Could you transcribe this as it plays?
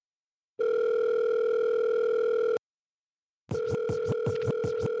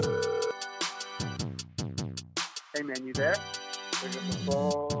Hey man, you there? Pick up the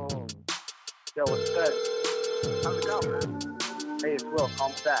phone. Yo, what's good? How's it going, man? Hey, it's Will. Call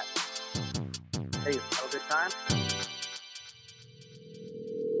me back. Hey, have a good time?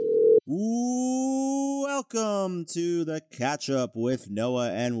 Welcome to the Catch Up with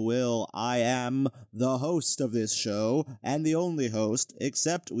Noah and Will. I am the host of this show, and the only host,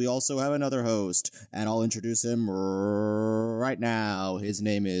 except we also have another host, and I'll introduce him right now. His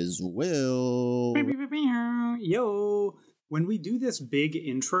name is Will. Yo, when we do this big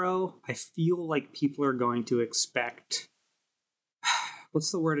intro, I feel like people are going to expect...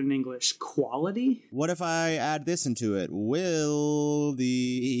 What's the word in English? Quality? What if I add this into it? Will,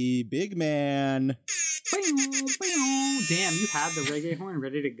 the big man. Damn, you have the reggae horn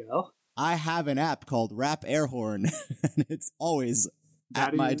ready to go? I have an app called Rap Air Horn, and it's always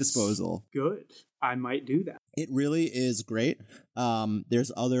at my disposal. Good. I might do that. It really is great.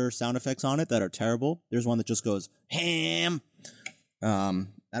 There's other sound effects on it that are terrible. There's one that just goes, ham, and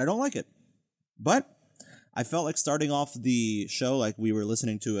I don't like it. But I felt like starting off the show like we were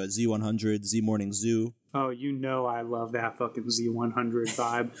listening to a Z100, Z Morning Zoo. Oh, you know I love that fucking Z100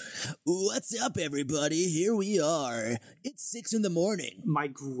 vibe. What's up, everybody? Here we are. It's 6 a.m. My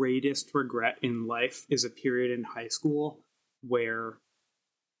greatest regret in life is a period in high school where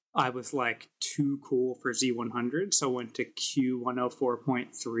I was like too cool for Z100, so went to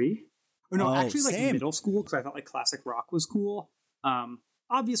Q104.3. Or no, actually like same. Middle school, because I thought like classic rock was cool.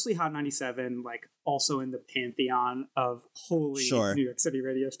 Obviously Hot 97, like also in the pantheon of holy New York City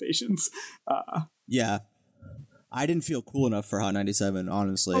radio stations. Yeah. I didn't feel cool enough for Hot 97,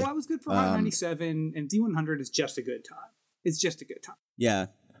 honestly. Oh, I was good for Hot 97, and Z100 is just a good time. It's just a good time. Yeah.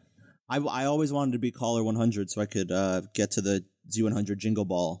 I always wanted to be Caller 100 so I could get to the Z100 Jingle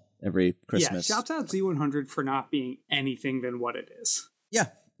Ball every Christmas. Yeah, shouts out Z100 for not being anything than what it is. Yeah,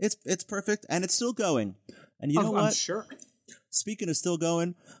 it's perfect, and it's still going. And you know what? I'm sure. Speaking of still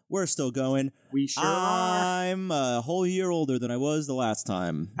going, we're still going. We sure are. I'm a whole year older than I was the last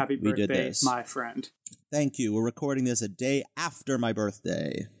time Happy we birthday, did this. my friend. Thank you. We're recording this a day after my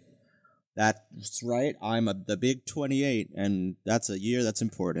birthday. That's right. I'm the big 28, and that's a year that's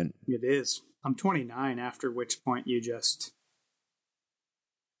important. It is. I'm 29, after which point you just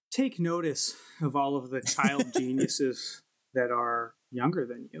take notice of all of the child geniuses that are younger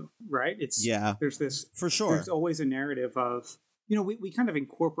than you, right? There's this, for sure. There's always a narrative of, we kind of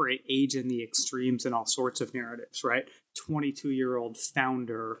incorporate age in the extremes in all sorts of narratives, right? 22-year-old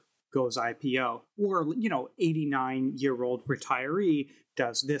founder goes IPO, or 89-year-old retiree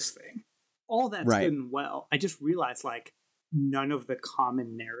does this thing. All that's good and well. I just realized like none of the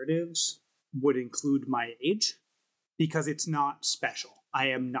common narratives would include my age because it's not special. I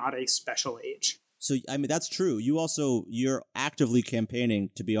am not a special age. So, I mean, that's true. You're actively campaigning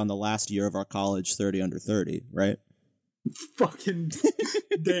to be on the last year of our college 30 under 30, right? Fucking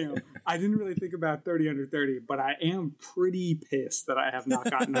damn. I didn't really think about 30 under 30, but I am pretty pissed that I have not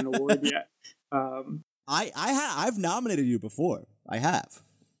gotten an award yet. I've nominated you before. I have.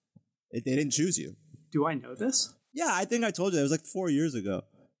 They didn't choose you. Do I know this? Yeah, I think I told you. It was like 4 years ago.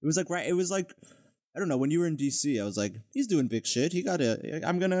 It was like I don't know, when you were in DC, I was like, he's doing big shit.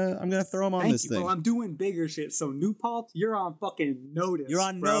 I'm gonna throw him on this thing. Well, I'm doing bigger shit. So New Paltz, you're on fucking notice. You're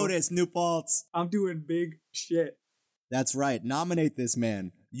on bro. notice, New Paltz. I'm doing big shit. That's right. Nominate this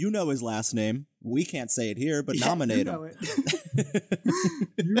man. You know his last name. We can't say it here, but nominate him. You know it.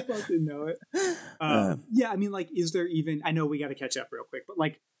 You fucking know it. Yeah, I mean, like, is there even... I know we got to catch up real quick, but,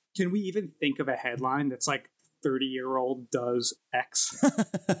 like, can we even think of a headline that's, like, 30-year-old does X?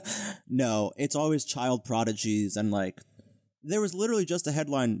 No, it's always child prodigies, and, like, there was literally just a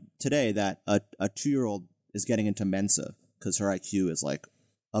headline today that a 2-year-old is getting into Mensa because her IQ is, like,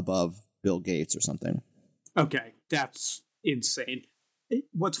 above Bill Gates or something. Okay, that's insane.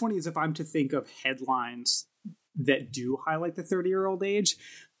 What's funny is if I'm to think of headlines that do highlight the 30-year-old age,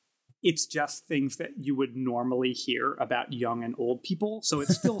 it's just things that you would normally hear about young and old people. So it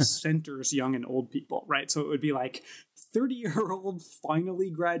still centers young and old people, right? So it would be like 30-year-old finally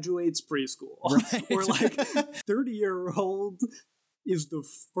graduates preschool. Right. Or like 30-year-old is the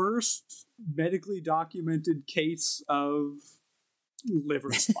first medically documented case of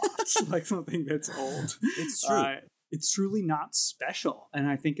liver spots, like something that's old. It's true. It's truly not special. And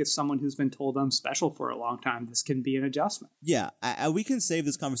I think as someone who's been told I'm special for a long time, this can be an adjustment. Yeah, we can save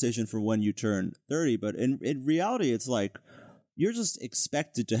this conversation for when you turn 30, but in reality, it's like you're just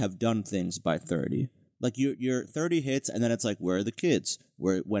expected to have done things by 30. Like your 30 hits, and then it's like, where are the kids?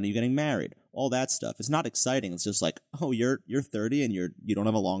 When are you getting married? All that stuff. It's not exciting. It's just like, oh, you're 30 and you don't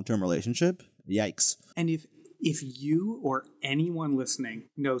have a long-term relationship? Yikes. And if you or anyone listening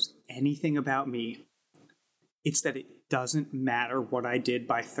knows anything about me, It's that it doesn't matter what I did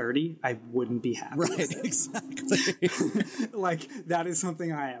by 30, I wouldn't be happy. Right, exactly. Like, that is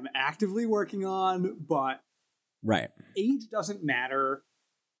something I am actively working on, but Right. age doesn't matter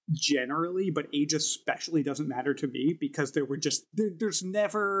generally, but age especially doesn't matter to me because there's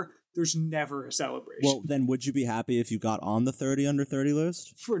never a celebration. Well, then would you be happy if you got on the 30 under 30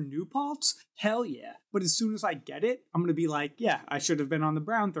 list? For New Paltz, hell yeah. But as soon as I get it, I'm going to be like, yeah, I should have been on the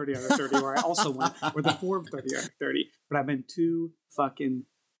Brown 30 under 30, or I also went, or the Forbes 30 under 30. But I've been too fucking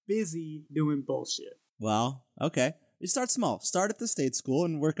busy doing bullshit. Well, okay. You start small. Start at the state school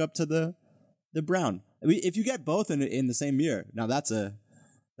and work up to the Brown. I mean, if you get both in the same year, now that's a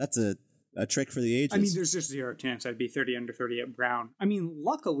trick for the ages. I mean, there's just zero chance I'd be 30 under 30 at Brown. I mean,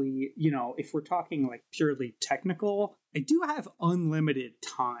 luckily, if we're talking like purely technical, I do have unlimited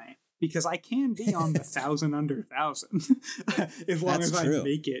time because I can be on the 1,000 under 1,000 as long as I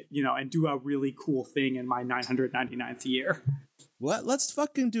make it, and do a really cool thing in my 999th year. What? Let's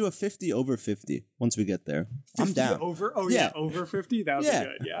fucking do a 50 over 50 once we get there. I'm down. Over? Oh, yeah, over 50? That would be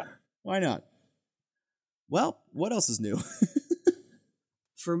good, yeah. Why not? Well, what else is new?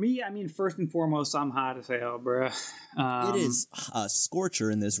 For me, I mean, first and foremost, I'm hot as hell, bruh. It is a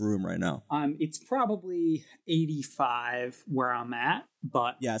scorcher in this room right now. It's probably 85 where I'm at,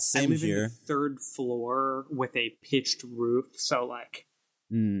 but yeah, same I live here. in the third floor with a pitched roof, so like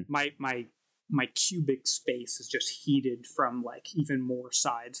my cubic space is just heated from like even more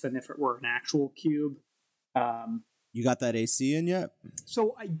sides than if it were an actual cube. You got that AC in yet?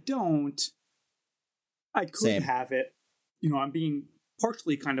 So I don't. I could have it. I'm being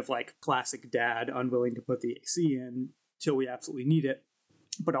partially kind of like classic dad, unwilling to put the AC in till we absolutely need it.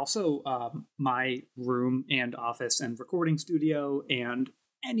 But also my room and office and recording studio and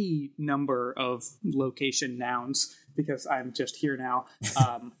any number of location nouns, because I'm just here now.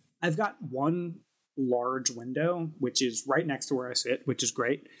 I've got one large window, which is right next to where I sit, which is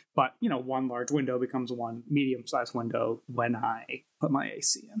great. But, one large window becomes one medium-sized window when I put my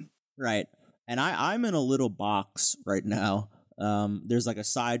AC in. Right. And I'm in a little box right now. There's like a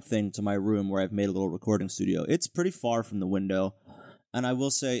side thing to my room where I've made a little recording studio. It's pretty far from the window. And I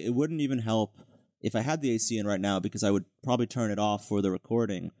will say it wouldn't even help if I had the AC in right now, because I would probably turn it off for the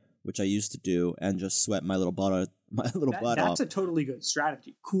recording, which I used to do, and just sweat my little butt off. That's a totally good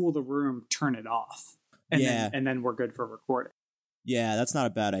strategy. Cool the room, turn it off. And then we're good for recording. Yeah, that's not a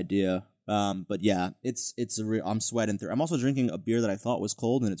bad idea. But yeah, I'm sweating through. I'm also drinking a beer that I thought was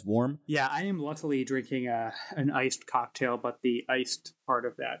cold and it's warm. Yeah, I am luckily drinking an iced cocktail, but the iced part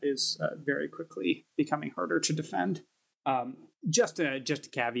of that is very quickly becoming harder to defend. Just a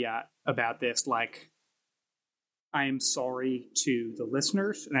caveat about this, like, I am sorry to the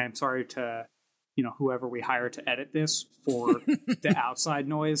listeners, and I am sorry to whoever we hire to edit this for the outside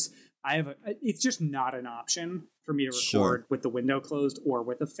noise. It's just not an option for me to record with the window closed or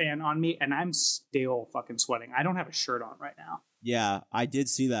with a fan on me, and I'm still fucking sweating. I don't have a shirt on right now. Yeah, I did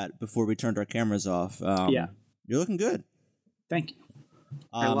see that before we turned our cameras off. Yeah. You're looking good. Thank you.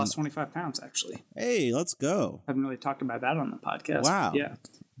 I lost 25 pounds, actually. Hey, let's go. I haven't really talked about that on the podcast. Wow. Yeah.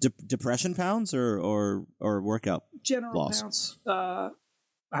 Depression pounds or workout general loss? Pounds.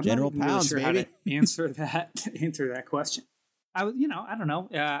 I'm general not pounds, really sure baby. How to answer that question. I was, I don't know.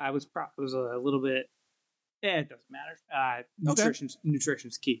 I was a little bit. It doesn't matter.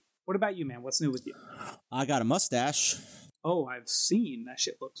 Nutrition's key. What about you, man? What's new with you? I got a mustache. Oh, I've seen that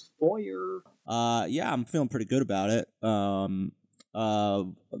shit. Looks fire. Yeah, I'm feeling pretty good about it.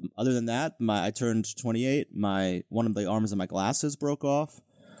 Other than that, I turned 28. One of the arms of my glasses broke off.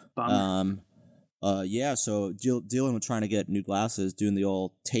 Bummer. Yeah, so dealing with trying to get new glasses, doing the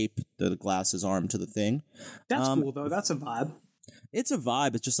old tape the glasses arm to the thing. That's cool though. That's a vibe. It's a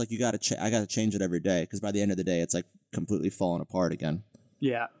vibe. It's just like I gotta change it every day, because by the end of the day, it's like completely falling apart again.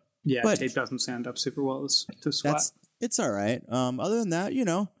 Yeah, but tape doesn't stand up super well to sweat. It's all right. Other than that,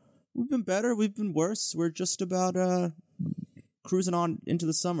 we've been better, we've been worse. We're just about cruising on into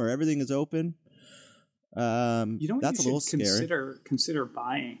the summer. Everything is open. That's a little scary. Consider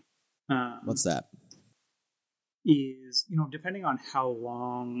buying. What's that? Is, depending on how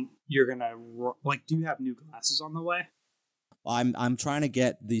long you're gonna do you have new glasses on the way? I'm trying to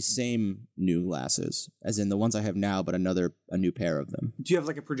get the same new glasses, as in the ones I have now, but a new pair of them. Do you have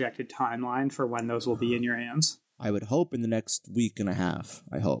like a projected timeline for when those will be in your hands? I would hope in the next week and a half.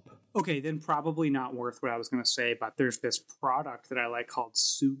 I hope. Okay, then probably not worth what I was going to say, but there's this product that I like called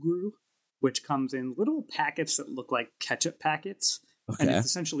Sugru, which comes in little packets that look like ketchup packets. Okay. And it's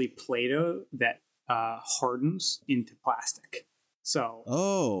essentially Play-Doh that hardens into plastic.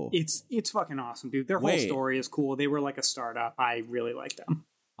 So it's fucking awesome, dude. Their whole story is cool. They were like a startup. I really like them.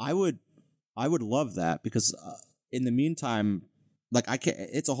 I I would love that because in the meantime, like I can't.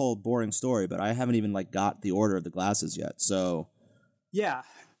 It's a whole boring story, but I haven't even like got the order of the glasses yet. So yeah,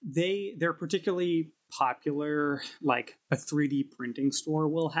 they're particularly popular. Like a 3D printing store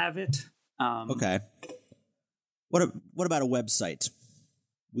will have it. Okay. What about a website?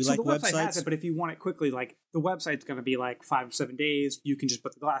 We so like the website websites. has it, but if you want it quickly, like the website's going to be like 5 to 7 days. You can just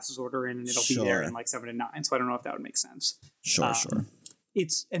put the glasses order in, and it'll be there Sure. in like 7 to 9. So I don't know if that would make sense. Sure.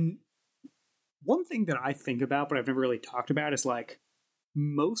 It's and one thing that I think about, but I've never really talked about, is like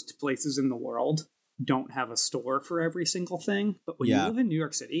most places in the world don't have a store for every single thing. But when you live in New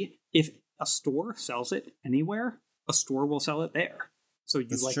York City, if a store sells it anywhere, a store will sell it there. So you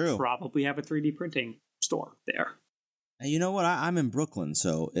That's like true. probably have a 3D printing store there. And you know what? I'm in Brooklyn,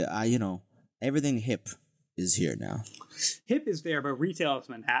 so everything hip is here now. Hip is there, but retail is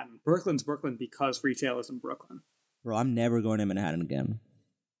Manhattan. Brooklyn's Brooklyn because retail is in Brooklyn. Bro, I'm never going to Manhattan again.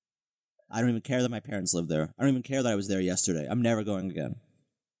 I don't even care that my parents live there. I don't even care that I was there yesterday. I'm never going again.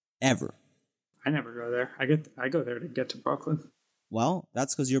 Ever. I never go there. I go there to get to Brooklyn. Well,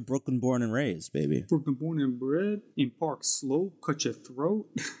 that's because you're Brooklyn born and raised, baby. Brooklyn born and bred in Park Slope, cut your throat.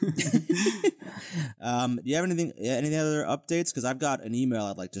 Do you have any other updates? Because I've got an email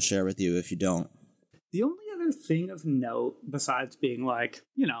I'd like to share with you if you don't. The only other thing of note, besides being like,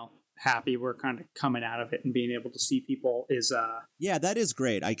 happy we're kind of coming out of it and being able to see people, is Yeah, that is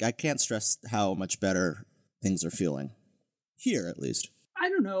great. I can't stress how much better things are feeling. Here, at least. I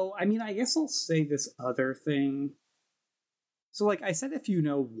don't know. I mean, I guess I'll say this other thing. So, like I said, if you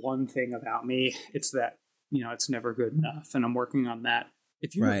know one thing about me, it's that, it's never good enough, and I'm working on that.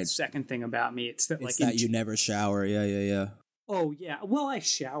 If you know the second thing about me, it's that, you never shower. Yeah. Oh, yeah. Well, I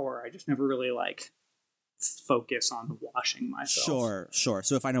shower. I just never really, focus on washing myself. Sure.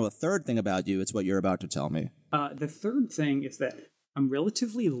 So if I know a third thing about you, it's what you're about to tell me. The third thing is that I'm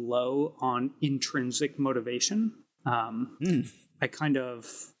relatively low on intrinsic motivation. I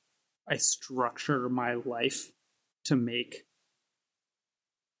structure my life to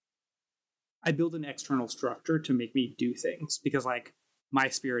I build an external structure to make me do things because my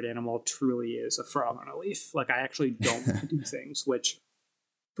spirit animal truly is a frog on a leaf. I actually don't want to do things, which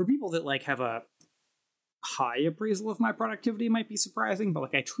for people that have a high appraisal of my productivity might be surprising,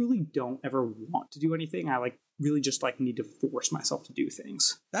 but I truly don't ever want to do anything. I really just need to force myself to do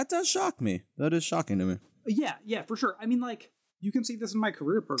things. That does shock me. That is shocking to me. Yeah, for sure. I mean, you can see this in my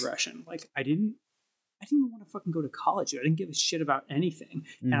career progression. I didn't even want to fucking go to college. I didn't give a shit about anything.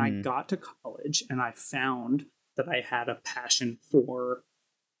 Mm-hmm. And I got to college and I found that I had a passion for,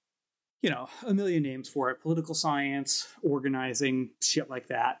 a million names for it, political science, organizing, shit like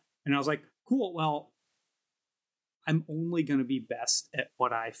that. And I was like, cool, well, I'm only going to be best at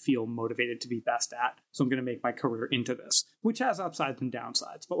what I feel motivated to be best at. So I'm going to make my career into this, which has upsides and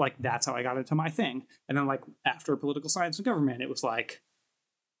downsides. But that's how I got into my thing. And then after political science and government, it was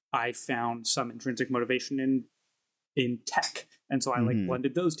I found some intrinsic motivation in tech. And so I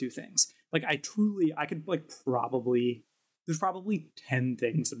blended those two things. I could there's probably 10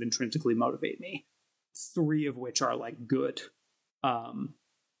 things that intrinsically motivate me. 3 of which are good.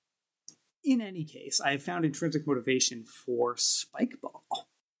 In any case, I have found intrinsic motivation for Spikeball.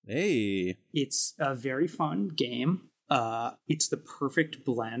 Hey. It's a very fun game. It's the perfect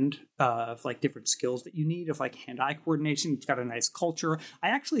blend of different skills that you need of hand-eye coordination. It's got a nice culture. I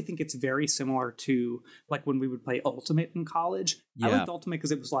actually think it's very similar to when we would play Ultimate in college. Yeah. I liked Ultimate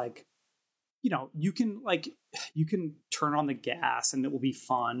because it was you can turn on the gas and it will be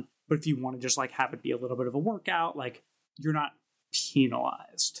fun. But if you want to just have it be a little bit of a workout, you're not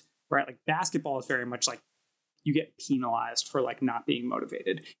penalized. Right, basketball is very much you get penalized for not being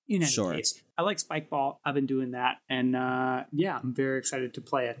motivated. In any case, I like Spikeball. I've been doing that, and I'm very excited to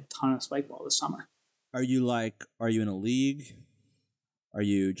play a ton of Spikeball this summer. Are you in a league? Are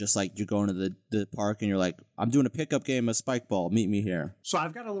you just you're going to the park and you're I'm doing a pickup game of Spikeball, meet me here? So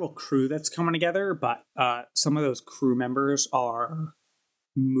I've got a little crew that's coming together, but some of those crew members are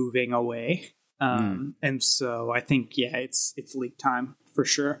moving away, and so I think it's league time for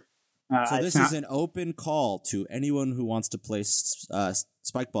sure. So this is an open call to anyone who wants to play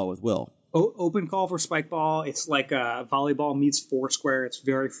Spikeball with Will. Open call for Spikeball. It's volleyball meets Foursquare. It's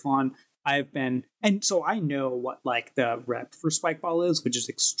very fun. And so I know what the rep for Spikeball is, which is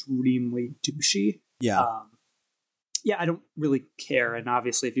extremely douchey. Yeah. I don't really care. And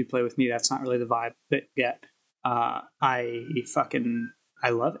obviously, if you play with me, that's not really the vibe that you get. I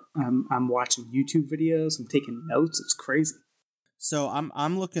love it. I'm watching YouTube videos. I'm taking notes. It's crazy. So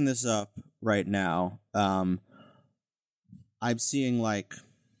I'm looking this up right now. I'm seeing a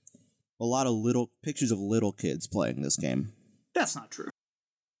lot of little pictures of little kids playing this game. That's not true.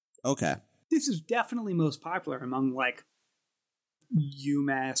 Okay. this is definitely most popular among like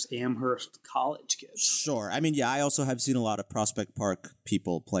UMass Amherst college kids. Sure. I mean, yeah, I also have seen a lot of Prospect Park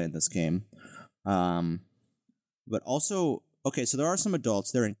people playing this game. But also, okay, so there are some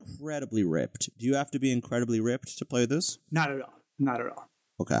adults. They're incredibly ripped. Do you have to be incredibly ripped to play this? Not at all. Not at all.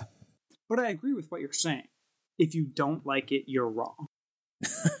 Okay. But I agree with what you're saying. If you don't like it, you're wrong.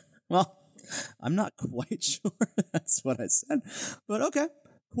 Well, I'm not quite sure that's what I said. But okay,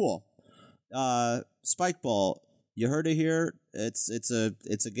 cool. Spikeball, you heard it here. It's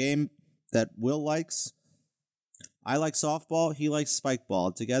a game that Will likes. I like softball. He likes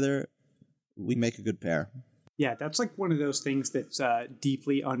spikeball. Together, we make a good pair. Yeah, that's like one of those things that's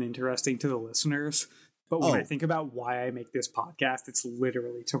deeply uninteresting to the listeners. But when I think about why I make this podcast, it's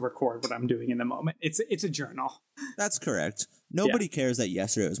literally to record what I'm doing in the moment. It's a journal. That's correct. Nobody cares that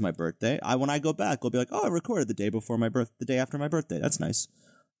yesterday was my birthday. When I go back, I'll be like, oh, I recorded the day before the day after my birthday. That's nice.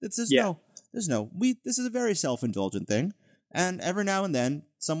 This is a very self-indulgent thing. And every now and then,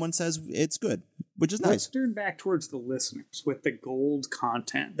 someone says it's good, which is nice. Let's turn back towards the listeners with the gold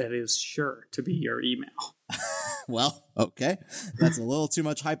content that is sure to be your email. Well, okay. That's a little too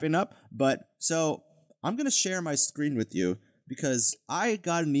much hyping up. But so I'm going to share my screen with you because I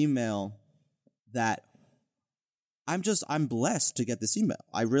got an email that I'm blessed to get this email.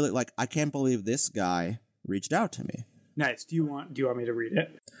 I can't believe this guy reached out to me. Nice. Do you want me to read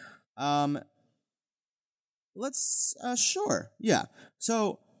it? Let's sure. Yeah.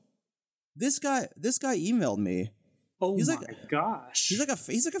 So this guy emailed me. Oh my gosh. He's like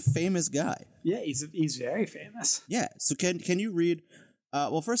a famous guy. Yeah, he's very famous. Yeah. So can you read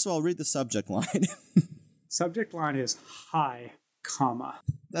well, first of all, read the subject line. Subject line is hi, comma.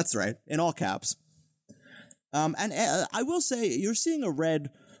 That's right. In all caps. And I will say you're seeing a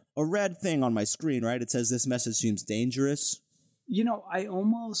red thing on my screen, right? It says this message seems dangerous. You know, I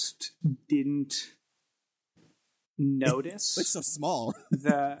almost didn't notice It's so small.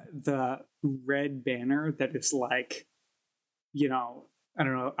 the red banner that is like, you know, I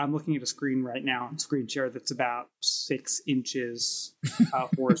don't know. I'm looking at a screen right now on screen share that's about 6 inches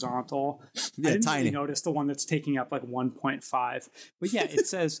horizontal. Yeah, I didn't tiny. really notice the one that's taking up like 1.5. But yeah, it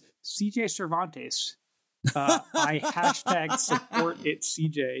says CJ Cervantes. I hashtag support it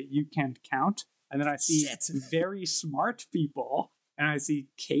CJ. You can count. And then I see very smart people. And I see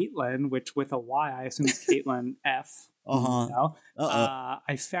Caitlin, which with a Y, I assume is Caitlin F. Uh-huh.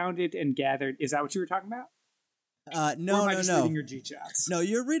 I found it and gathered. Is that what you were talking about? No. Reading your G-chats? No,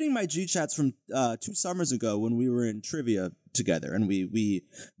 you're reading my G-chats from 2 summers ago when we were in trivia together, and we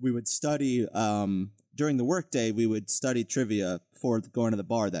would study during the workday. We would study trivia before going to the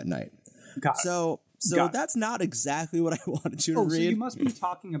bar that night. Got it. So that's not exactly what I wanted you to read. So you must be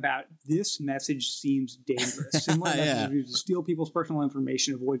talking about this message seems dangerous. Similar messages to steal people's personal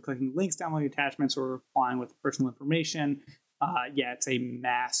information, avoid clicking links, downloading attachments, or replying with personal information. Yeah, it's a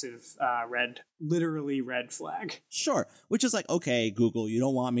massive literally red flag. Sure. Which is like, okay, Google, you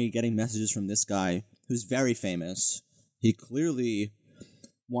don't want me getting messages from this guy who's very famous. He clearly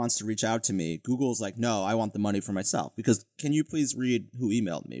wants to reach out to me. Google's like, no, I want the money for myself. Because can you please read who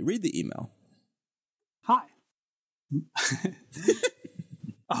emailed me? Read the email. Hi.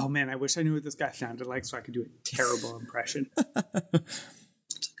 Oh man, I wish I knew what this guy sounded like so I could do a terrible impression.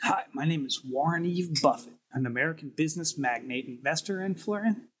 Hi, my name is Warren Eve Buffett, an American business magnate, investor, and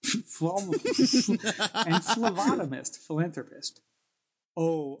phlebotomist, philanthropist.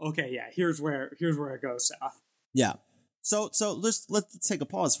 Oh, okay, yeah. Here's where it goes south. Yeah. So let's take a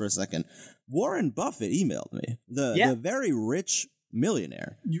pause for a second. Warren Buffett emailed me, the very rich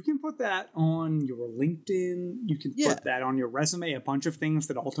millionaire. You can put that on your LinkedIn. You can put that on your resume. A bunch of things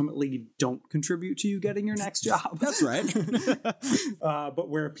that ultimately don't contribute to you getting your next job. That's right. But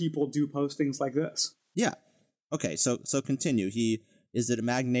where people do post things like this. Yeah. Okay. So continue. He is a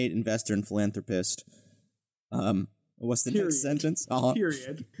magnate, investor, and philanthropist. What's the next sentence?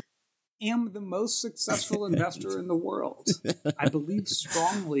 Period. Am the most successful investor in the world. I believe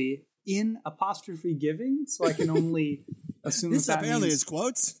strongly in apostrophe giving, so I can only assume this that apparently means is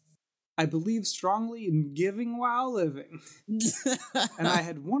quotes. I believe strongly in giving while living. And I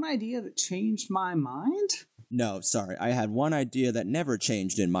had one idea that changed my mind. No, sorry. I had one idea that never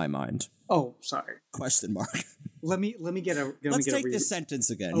changed in my mind. Oh, sorry. Question mark. Let me get a. Let's take this sentence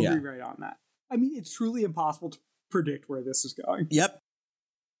again. I'll rewrite on that. I mean, it's truly impossible to predict where this is going. Yep.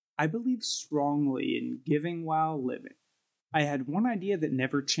 I believe strongly in giving while living. I had one idea that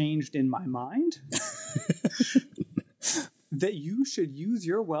never changed in my mind. That you should use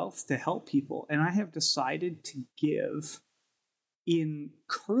your wealth to help people. And I have decided to give in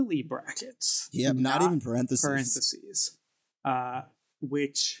curly brackets. Yep, not even parentheses.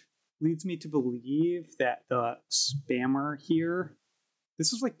 Which leads me to believe that the spammer here,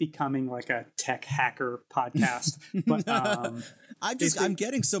 this is like becoming like a tech hacker podcast, but I'm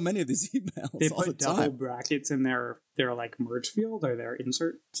getting so many of these emails. They all put the double time. brackets in their like merge field or their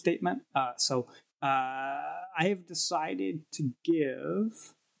insert statement. So I have decided to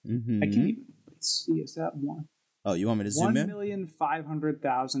give. Mhm. I can't even see. Is that one? Oh, you want me to zoom in?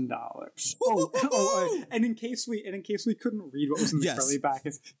 $1,500,000. And in case we couldn't read what was in the Yes. curly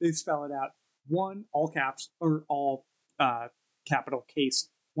brackets, they spell it out. One, all caps or all capital case.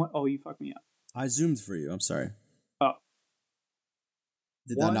 One, oh, you fucked me up. I zoomed for you. I'm sorry. Oh.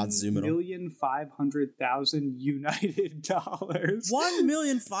 Did that not zoom at all? $1,500,000 United dollars.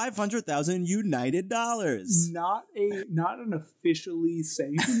 $1,500,000 United dollars. Not an officially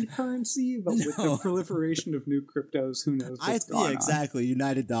sanctioned currency, but with the proliferation of new cryptos, who knows what's going on. Exactly.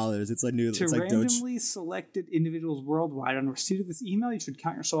 United dollars. It's like new. To it's like Doge. randomly selected individuals worldwide on receipt of this email, you should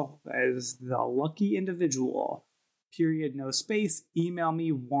count yourself as the lucky individual. Period, no space. Email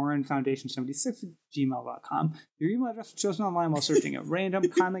me, warrenfoundation76@gmail.com. Your email address was chosen online while searching at random.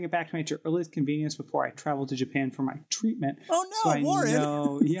 Kindly get back to me at your earliest convenience before I travel to Japan for my treatment. Oh no, Warren!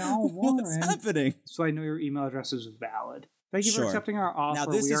 Warren. What's happening? So I know your email address is valid. Thank you for Sure. accepting our offer. Now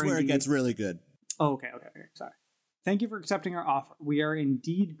this is where it gets really good. Oh, okay. Sorry. Thank you for accepting our offer. We are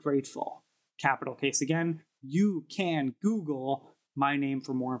indeed grateful. Capital case again. You can Google my name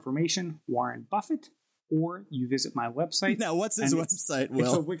for more information, Warren Buffett, or you visit my website. Now, what's his website,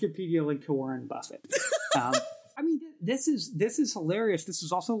 It's a Will? Wikipedia link to Warren Buffett. I mean, this is hilarious. This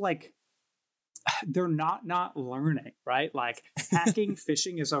is also like they're not learning, right? Like hacking,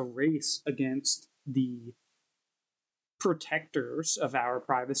 phishing is a race against the protectors of our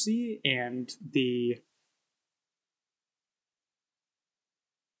privacy and the.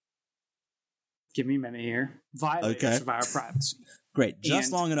 Give me a minute here. Violators of our privacy. Great.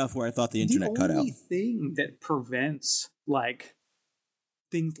 Just And long enough where I thought the internet cut out. The only thing that prevents like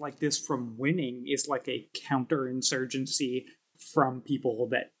things like this from winning is like a counterinsurgency from people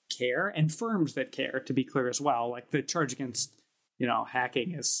that care and firms that care, to be clear as well. Like the charge against,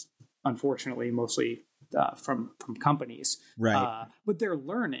 hacking is unfortunately mostly from companies. Right. But they're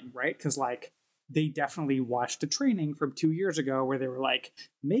learning, right? Because like they definitely watched a training from 2 years ago where they were like,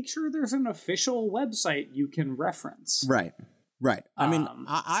 make sure there's an official website you can reference. Right. I mean,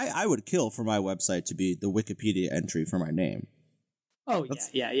 I would kill for my website to be the Wikipedia entry for my name. Oh,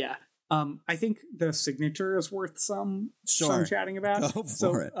 yeah. I think the signature is worth some chatting about. Go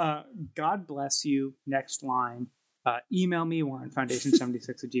for it. God bless you. Next line. Email me,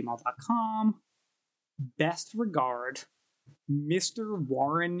 warrenfoundation76@gmail.com. Best regard, Mr.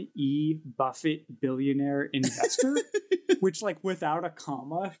 Warren E. Buffett, billionaire investor, which, like, without a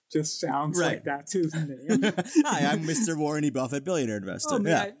comma, just sounds like that's his name. Hi, I'm Mr. Warren E. Buffett, billionaire investor.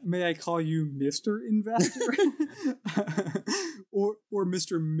 May I call you Mr. Investor? or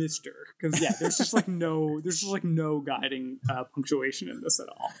Mr. Mister? Because there's just no guiding punctuation in this at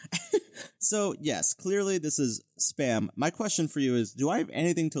all. So yes, clearly this is spam. My question for you is: do I have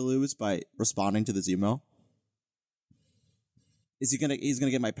anything to lose by responding to this email? Is he's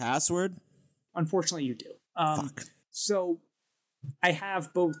gonna get my password? Unfortunately, you do. Fuck. So I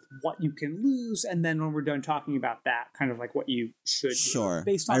have both what you can lose, and then when we're done talking about that, kind of like what you should do.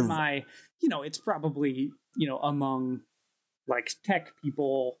 Based on my, it's probably, among like tech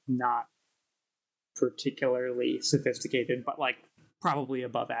people, not particularly sophisticated, but like probably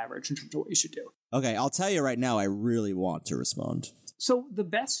above average in terms of what you should do. Okay, I'll tell you right now, I really want to respond. So the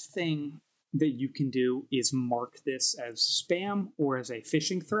best thing that you can do is mark this as spam or as a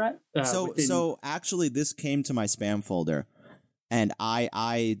phishing threat. So actually, this came to my spam folder, and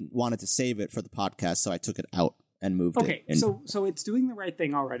I wanted to save it for the podcast, so I took it out and moved it. Okay, so it's doing the right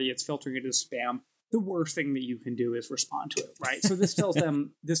thing already. It's filtering it as spam. The worst thing that you can do is respond to it, right? So this tells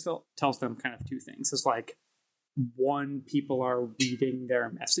them tells them kind of two things. It's like, one, people are reading their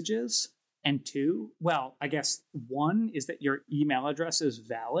messages. And two, well, I guess one is that your email address is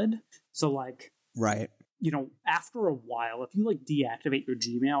valid. So like, right. After a while, if you like deactivate your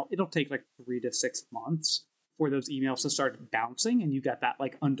Gmail, it'll take like 3 to 6 months for those emails to start bouncing, and you got that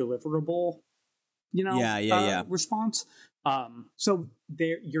like undeliverable, response. So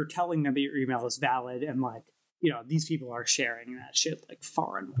you're telling them that your email is valid, and like, these people are sharing that shit like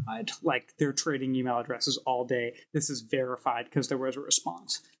far and wide. Like they're trading email addresses all day. This is verified because there was a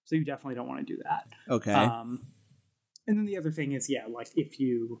response. So you definitely don't want to do that. Okay. And then the other thing is, like if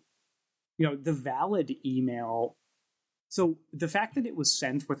you, the valid email. So the fact that it was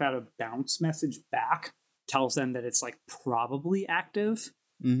sent without a bounce message back tells them that it's like probably active.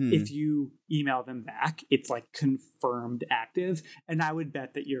 Mhm. If you email them back, it's like confirmed active. And I would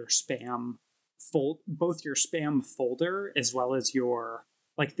bet that your both your spam folder as well as your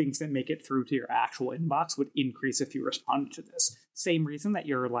like things that make it through to your actual inbox would increase if you responded to this. Same reason that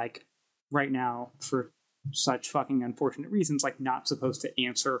you're like right now, for such fucking unfortunate reasons, like not supposed to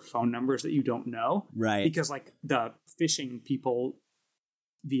answer phone numbers that you don't know. Right. Because like the phishing people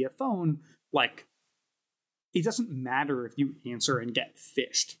via phone, like it doesn't matter if you answer and get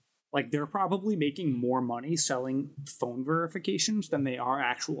phished. Like they're probably making more money selling phone verifications than they are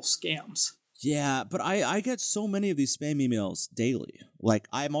actual scams. Yeah, but I get so many of these spam emails daily. Like,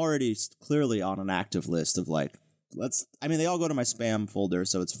 I'm already clearly on an active list of, like, they all go to my spam folder,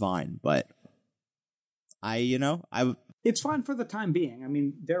 so it's fine, but It's fine for the time being. I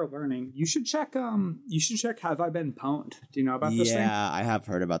mean, they're learning. You should check, have I been pwned? Do you know about this thing? Yeah, I have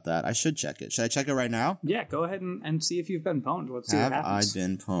heard about that. I should check it. Should I check it right now? Yeah, go ahead and see if you've been pwned. Let's see what happens. Have I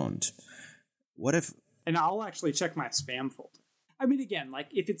been pwned? What if... And I'll actually check my spam folder. I mean, again, like,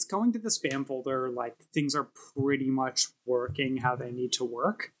 if it's going to the spam folder, like, things are pretty much working how they need to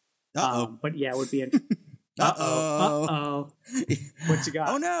work. Uh-oh. But yeah, it would be an... Uh-oh. What you got?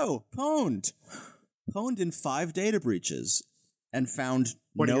 Oh, no. Pwned. Pwned in 5 data breaches and found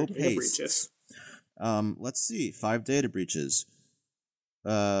What are no your data paste. breaches? Let's see. 5 data breaches.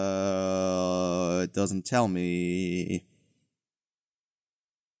 It doesn't tell me.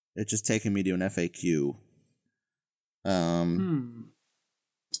 It's just taking me to an FAQ.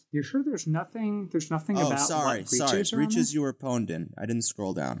 You're sure there's nothing about sorry. breaches? Breaches you were pwned in. I didn't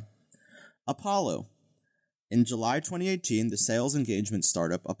scroll down. Apollo. In July 2018, the sales engagement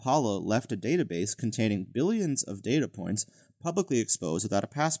startup Apollo left a database containing billions of data points publicly exposed without a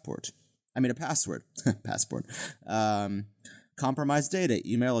password. Passport. Compromised data,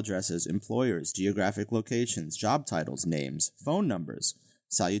 email addresses, employers, geographic locations, job titles, names, phone numbers,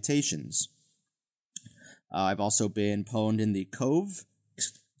 salutations. I've also been pwned in the Cove,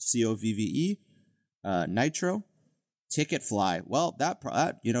 COVVE, Nitro, Ticketfly. Well, that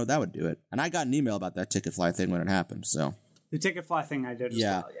would do it. And I got an email about that Ticketfly thing when it happened. So The Ticketfly thing I did as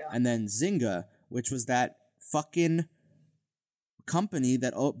well. Yeah, and then Zynga, which was that fucking company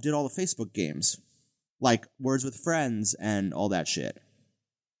that did all the Facebook games, like Words with Friends and all that shit.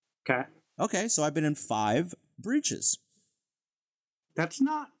 Okay, so I've been in 5 breaches. That's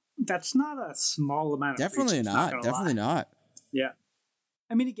not a small amount of Definitely breaches, not. Definitely not. Yeah.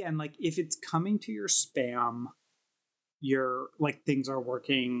 I mean, again, like, if it's coming to your spam, you're, like, things are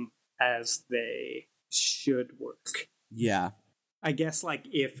working as they should work. Yeah. I guess, like,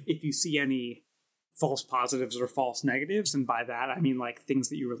 if you see any false positives or false negatives, and by that, I mean, like, things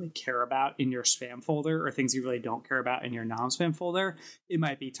that you really care about in your spam folder or things you really don't care about in your non-spam folder, it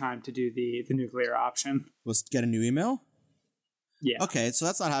might be time to do the nuclear option. Let's get a new email? Yeah. Okay, so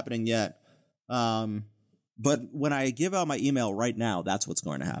that's not happening yet. But when I give out my email right now, that's what's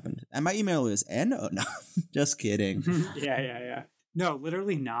going to happen. And my email is no, just kidding. Yeah. No,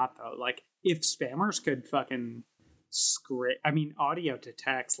 literally not, though. Like, if spammers could fucking audio to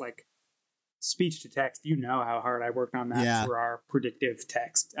text, like, speech to text, you know how hard I worked on that for our predictive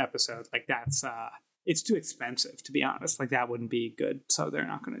text episode. Like, that's, it's too expensive, to be honest. Like, that wouldn't be good, so they're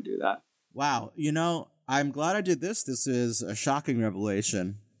not going to do that. Wow, I'm glad I did this. This is a shocking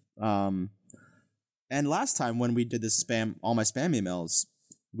revelation. And last time when we did this all my spam emails,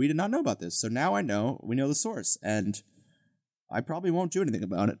 we did not know about this. So now I know, we know the source, and I probably won't do anything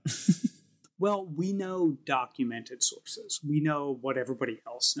about it. Well, we know documented sources. We know what everybody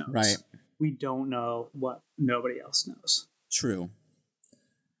else knows. Right. We don't know what nobody else knows. True.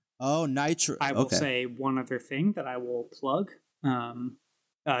 Oh, Nitro. I will say one other thing that I will plug.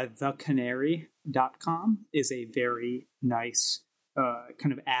 TheCanary.com is a very nice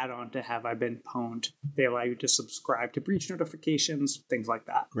kind of add-on to Have I Been Pwned. They allow you to subscribe to breach notifications, things like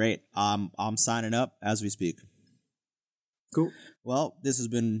that. Great. I'm signing up as we speak. Cool. Well, this has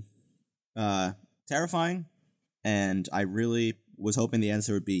been terrifying, and I really was hoping the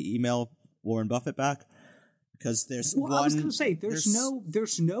answer would be email Warren Buffett back, because there's I was going to say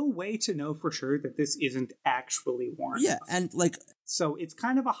there's no way to know for sure that this isn't actually Warren Buffett. And like, so it's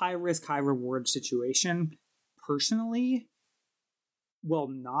kind of a high risk, high reward situation. Personally, well,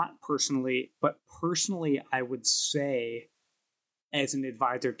 not personally, but personally, I would say, as an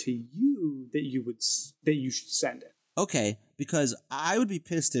advisor to you, that you should send it. Okay, because I would be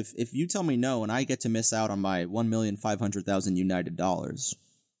pissed if you tell me no and I get to miss out on my $1,500,000 United dollars.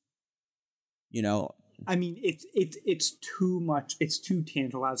 I mean, it's too much. It's too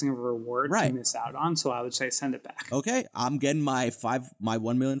tantalizing of a reward to miss out on. So I would say send it back. Okay, I'm getting my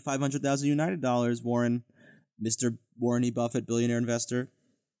 $1,500,000 United dollars, Warren, Mr. Warren E. Buffett, billionaire investor.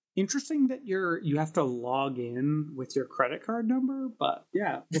 Interesting that you have to log in with your credit card number, but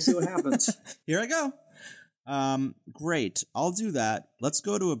yeah, we'll see what happens. Here I go. Great. I'll do that. Let's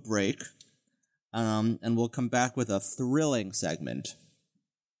go to a break. And we'll come back with a thrilling segment.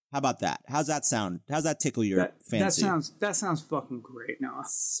 How about that? How's that sound? How's that tickle your fancy? That sounds fucking great, Noah.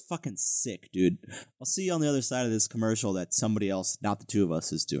 It's fucking sick, dude. I'll see you on the other side of this commercial that somebody else, not the two of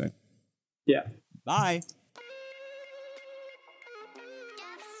us, is doing. Yeah. Bye.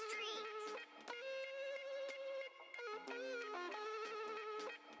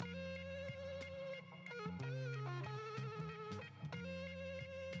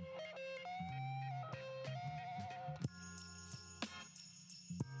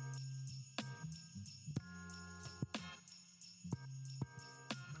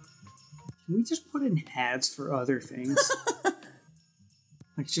 Can we just put in ads for other things?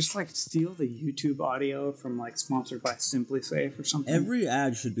 Like steal the YouTube audio from like sponsored by Simply Safe or something. Every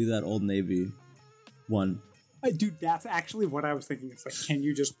ad should be that Old Navy one. Dude, that's actually what I was thinking. It's like, can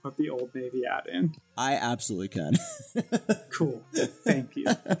you just put the Old Navy ad in? I absolutely can. Cool. Thank you.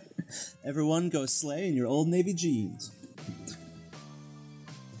 Everyone go slay in your Old Navy jeans.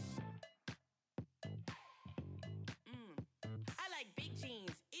 I like big jeans,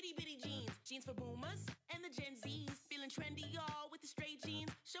 itty bitty jeans, jeans for boomers and the Gen Zs. Feeling trendy, y'all, with the straight jeans.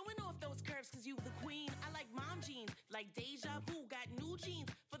 Showing off those curves cause you the queen. I like mom jeans, like deja vu. Got new jeans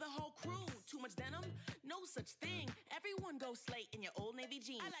for the whole crew. Too much denim? No such thing. Everyone go slay in your Old Navy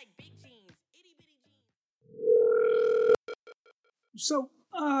jeans. I like big jeans, itty bitty jeans. So,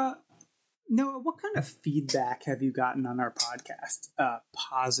 Noah, what kind of feedback have you gotten on our podcast?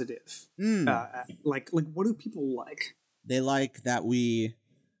 Positive. Like what do people like? They like that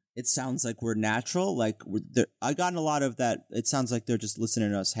it sounds like we're natural. Like I've gotten a lot of that. It sounds like they're just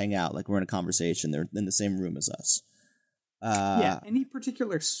listening to us hang out. Like we're in a conversation. They're in the same room as us. Yeah. Any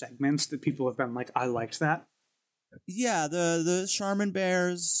particular segments that people have been like, I liked that? Yeah, the Charmin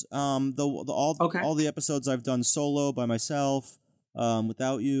Bears, all the episodes I've done solo by myself,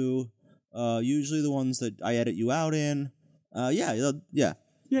 without you, usually the ones that I edit you out in. Yeah.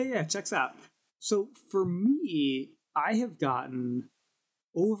 Checks out. So for me, I have gotten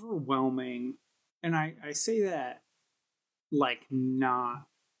overwhelming, and I say that like not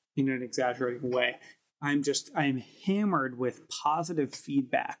in an exaggerating way. I'm hammered with positive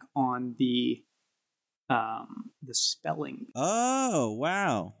feedback on the spelling. Oh,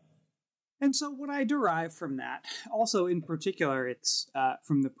 wow. And so what I derive from that, also in particular, it's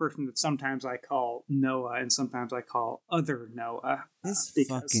from the person that sometimes I call Noah and sometimes I call other Noah. This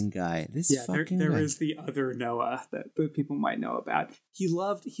fucking guy. There is the other Noah that people might know about. He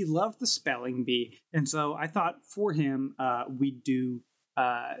loved the spelling bee. And so I thought for him, we'd do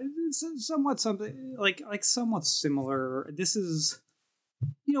somewhat something like somewhat similar. This is,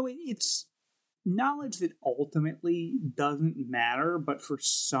 it's knowledge that ultimately doesn't matter, but for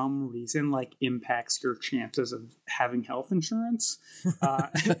some reason, like, impacts your chances of having health insurance,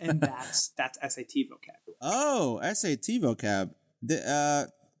 and that's SAT vocab. Oh, SAT vocab.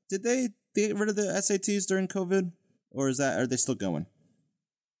 Did they get rid of the SATs during COVID, or are they still going?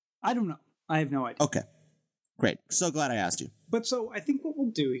 I don't know. I have no idea. Okay, great. So glad I asked you. But so I think what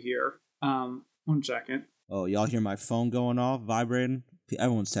we'll do here. 1 second. Oh, y'all hear my phone going off, vibrating?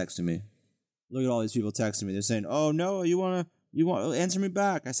 Everyone's texting me. Look at all these people texting me. They're saying, "Oh no, you want answer me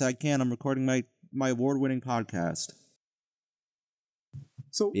back?" I said, "I can't. I'm recording my award-winning podcast."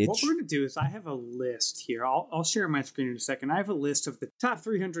 So what we're going to do is I have a list here. I'll share my screen in a second. I have a list of the top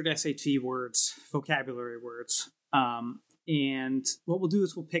 300 SAT words, vocabulary words. And what we'll do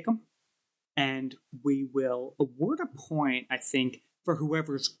is we'll pick them, and we will award a point, I think, for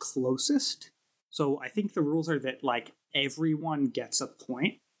whoever's closest. So I think the rules are that, like, everyone gets a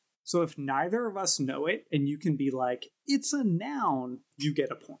point. So if neither of us know it, and you can be like, it's a noun, you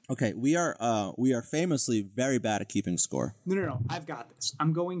get a point. Okay, we are famously very bad at keeping score. No, I've got this.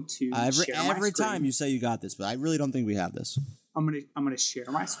 I'm going to share my every screen. time you say you got this, but I really don't think we have this. I'm gonna share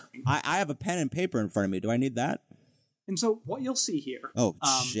my screen. I have a pen and paper in front of me. Do I need that? And so what you'll see here. Oh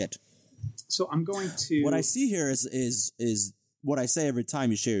shit! So I'm going to. What I see here is what I say every time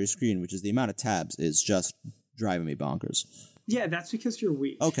you share your screen, which is the amount of tabs is just driving me bonkers. Yeah, that's because you're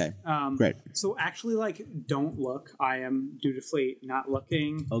weak. Okay, great. So actually, like, don't look. I am dutifully not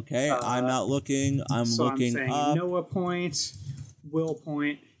looking. Okay, I'm not looking. I'm looking I'm saying up. Noah point, Will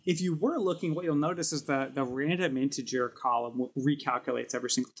point. If you were looking, what you'll notice is the random integer column recalculates every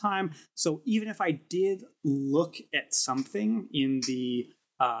single time. So even if I did look at something in the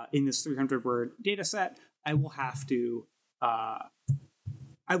in this 300 word data set, I will have to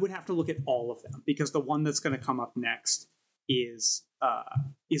I would have to look at all of them, because the one that's going to come up next is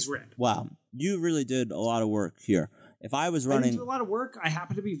red. Wow, you really did a lot of work here. If I was I didn't running, do a lot of work. I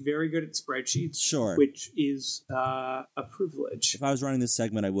happen to be very good at spreadsheets, sure, which is a privilege. if I was running this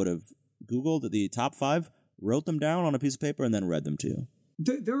segment, I would have Googled the top 5, wrote them down on a piece of paper, and then read them to you.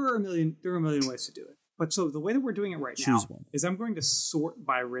 There are a million ways to do it. But so the way that we're doing it right Choose now one. is I'm going to sort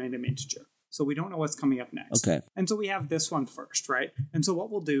by random integer. So we don't know what's coming up next. Okay. And so we have this one first, right? And so what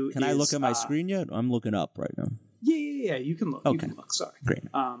we'll do Can I look at my screen yet? I'm looking up right now. Yeah. You can look. You Okay. can look. Sorry. Great.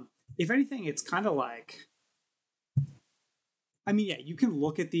 If anything, it's kind of like, I mean, yeah, you can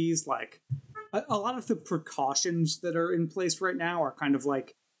look at these like a lot of the precautions that are in place right now are kind of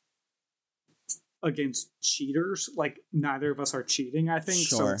like against cheaters. Like neither of us are cheating, I think,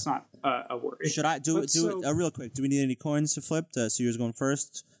 so Sure. it's not a worry. Should I do it real quick? Do we need any coins to flip? So yours going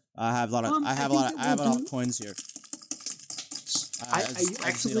first. I have a lot of I have a lot of coins here.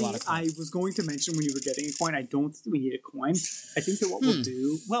 I was going to mention when you were getting a coin. I don't think we need a coin. I think that what we'll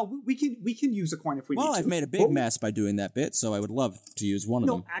do. Well, we can use a coin if we need to. Well, I've made a big mess by doing that bit, so I would love to use one of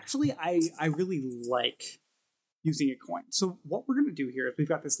them. No, actually, I really like using a coin. So what we're going to do here is we've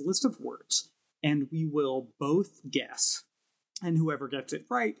got this list of words, and we will both guess, and whoever gets it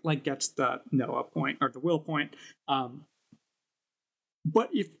right, like gets the Noah point or the Will point.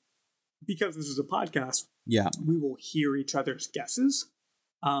 But because this is a podcast, Yeah. we will hear each other's guesses.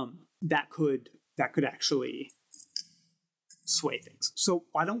 That could actually sway things. So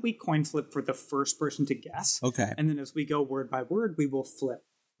why don't we coin flip for the first person to guess? Okay. And then as we go word by word, we will flip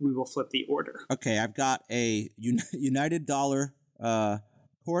the order. Okay, I've got a United dollar,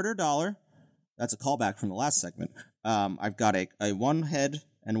 quarter dollar. That's a callback from the last segment. I've got a one head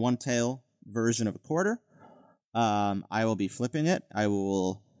and one tail version of a quarter. I will be flipping it. I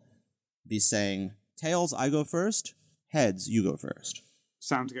will be saying, tails, I go first. Heads, you go first.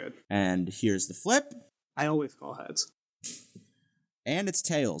 Sounds good. And here's the flip. I always call heads. And it's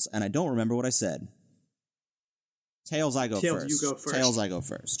tails, and I don't remember what I said. Tails, I go Tails, first. you go first. Tails, I go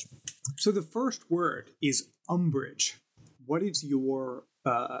first. So the first word is umbrage. What is your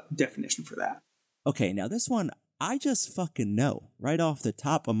definition for that? Okay, now this one, I just fucking know right off the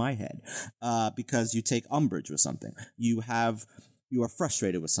top of my head. Because you take umbrage with something. You are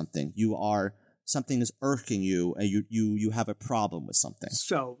frustrated with something. Something is irking you, and you have a problem with something.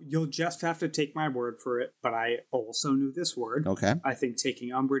 So you'll just have to take my word for it, but I also knew this word. Okay. I think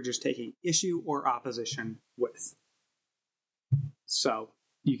taking umbrage is taking issue or opposition with. So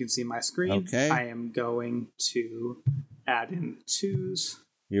you can see my screen. Okay. I am going to add in the twos.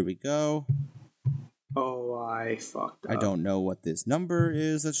 Here we go. Oh, I fucked up. I don't know what this number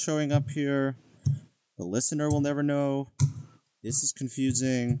is that's showing up here. The listener will never know. This is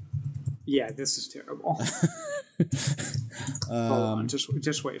confusing. Yeah, this is terrible. Hold on,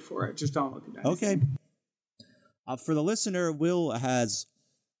 just wait for it. Just don't look at that. Okay. For the listener, Will has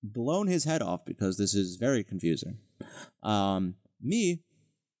blown his head off because this is very confusing. Me,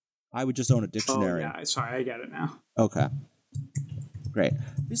 I would just own a dictionary. Oh, yeah, sorry, I get it now. Okay. Great.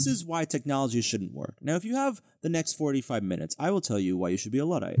 This is why technology shouldn't work. Now, if you have the next 45 minutes, I will tell you why you should be a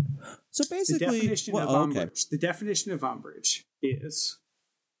Luddite. So basically... The definition of umbrage is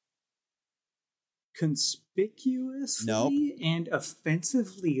conspicuously and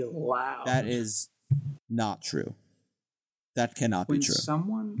offensively loud. That is not true. That cannot be true.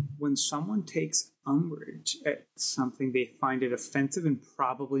 When someone takes umbrage at something, they find it offensive and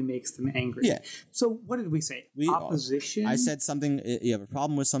probably makes them angry. Yeah. So what did we say? Opposition? I said something, you have a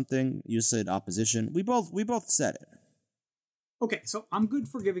problem with something, you said opposition. We both said it. Okay, so I'm good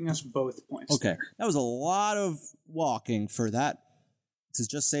for giving us both points. Okay. There. That was a lot of walking for that to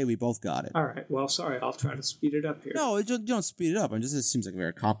just say we both got it. All right, well, sorry, I'll try to speed it up here. No, you don't speed it up. It seems like a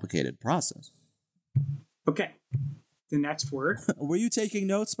very complicated process. Okay. The next word. Were you taking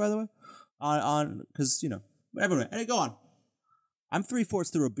notes, by the way? On because everyone. Hey, go on. I'm 3/4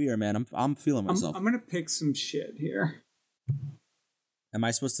 through a beer, man. I'm feeling myself. I'm gonna pick some shit here. Am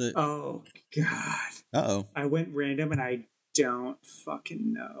I supposed to? Oh God. Uh-oh. I went random and I don't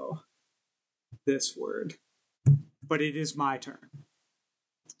fucking know this word, but it is my turn.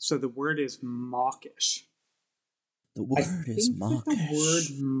 So the word is mawkish. The word is mawkish. The word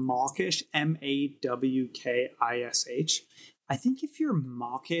mawkish, MAWKISH. I think if you're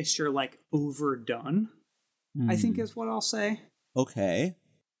mawkish, you're like overdone. I think is what I'll say. Okay.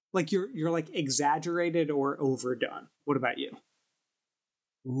 Like you're like exaggerated or overdone. What about you?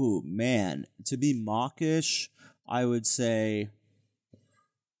 Ooh, man. To be mawkish, I would say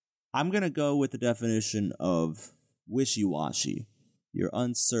I'm gonna go with the definition of wishy-washy. You're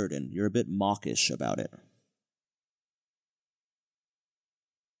uncertain. You're a bit mawkish about it.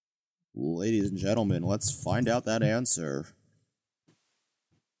 Ladies and gentlemen, let's find out that answer.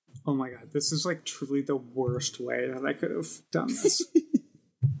 Oh my god, this is like truly the worst way that I could have done this.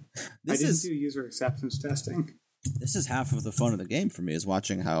 I didn't do user acceptance testing. This is half of the fun of the game for me, is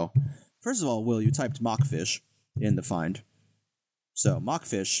watching how... First of all, Will, you typed mockfish in the find. So,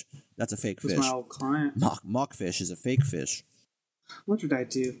 mockfish, that's a fake That's fish. my old client. Mockfish is a fake fish. What did I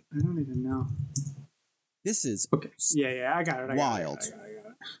do? I don't even know. This is Okay. Yeah, I got it. wild. I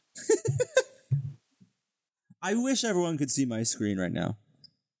got it. I wish everyone could see my screen right now.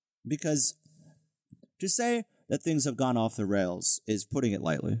 Because to say that things have gone off the rails is putting it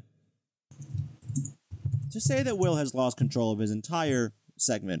lightly. To say that Will has lost control of his entire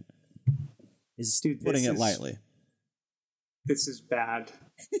segment is putting it lightly. This is bad.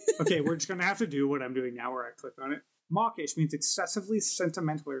 Okay, we're just going to have to do what I'm doing now where I click on it. Mawkish means excessively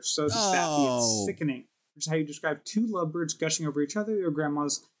sentimental or so sappy and sickening, which is how you describe two lovebirds gushing over each other, your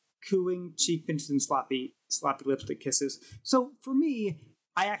grandma's cooing, cheek pinches, and sloppy lipstick kisses. So for me,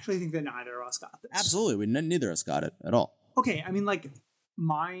 I actually think that neither of us got this. Absolutely, neither of us got it at all. Okay, I mean, like,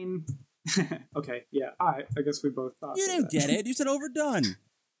 mine... okay, yeah, I guess we both thought You didn't get it. You said overdone.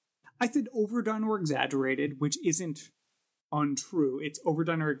 I said overdone or exaggerated, which isn't untrue. It's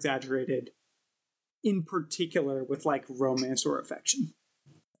overdone or exaggerated in particular with, like, romance or affection.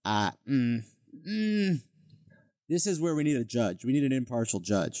 This is where we need a judge. We need an impartial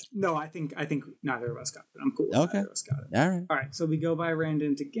judge. No, I think neither of us got it. I'm cool. Okay. Neither of us got it. All right. All right, so we go by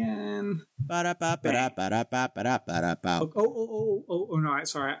Randant again. Oh, no,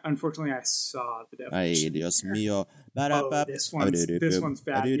 sorry. Unfortunately, I saw the definition. Ay, Dios mío. This one's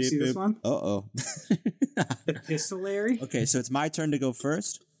bad. You see this one? Uh-oh. Epistolary? Okay, so it's my turn to go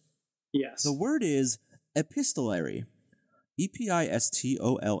first? Yes. The word is epistolary.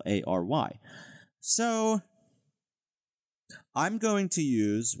 E-P-I-S-T-O-L-A-R-Y. So, I'm going to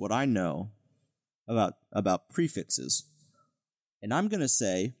use what I know about prefixes. And I'm going to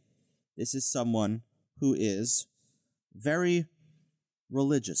say this is someone who is very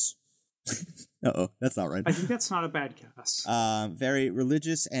religious. Uh-oh, that's not right. I think that's not a bad guess. Very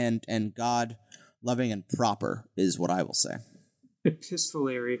religious and God-loving and proper is what I will say.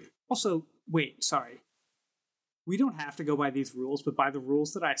 Epistolary. Also, wait, sorry. We don't have to go by these rules, but by the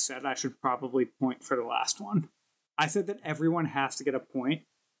rules that I said, I should probably point for the last one. I said that everyone has to get a point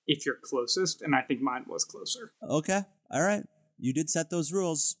if you're closest, and I think mine was closer. Okay, all right. You did set those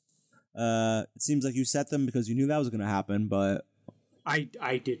rules. It seems like you set them because you knew that was going to happen, but... I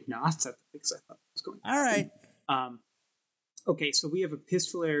did not set them because I thought it was going to happen. All right. Okay, so we have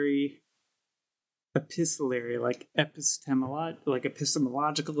epistolary, like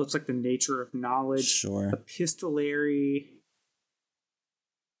epistemological. It's like the nature of knowledge. Sure. Epistolary.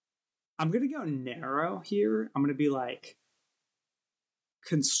 I'm going to go narrow here. I'm going to be like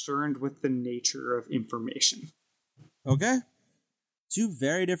concerned with the nature of information. Okay. Two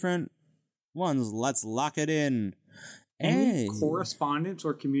very different ones. Let's lock it in. Any correspondence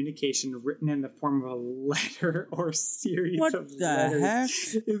or communication written in the form of a letter or series of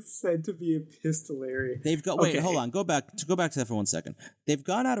letters is said to be epistolary. They've got hold on. Go back to that for 1 second. They've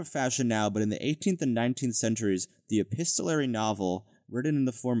gone out of fashion now, but in the 18th and 19th centuries, the epistolary novel written in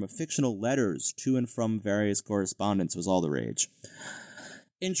the form of fictional letters to and from various correspondence was all the rage.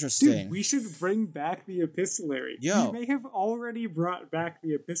 Interesting. Dude, we should bring back the epistolary. Yo. We may have already brought back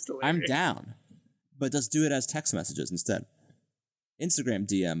the epistolary. I'm down. But let's do it as text messages instead. Instagram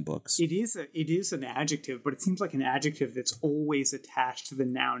DM books. It is an adjective, but it seems like an adjective that's always attached to the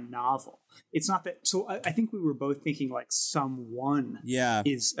noun novel. It's not that. So I think we were both thinking like someone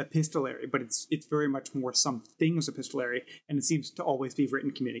is epistolary, but it's very much more something is epistolary, and it seems to always be written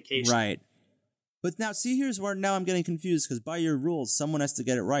communication. Right. But now, see, here's where now I'm getting confused, because by your rules, someone has to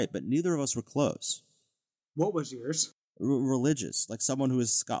get it right, but neither of us were close. What was yours? Religious, like someone who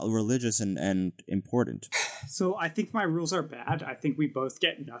is religious and important. So I think my rules are bad. I think we both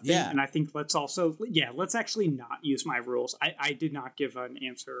get nothing. Yeah. And I think let's actually not use my rules. I did not give an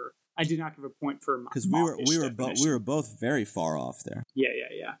answer. I did not give a point for my because we were both very far off there.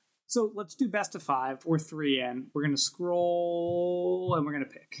 Yeah. So let's do best of 5. We're 3 in. We're gonna scroll and we're gonna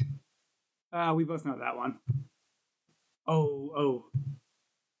pick. We both know that one. Oh.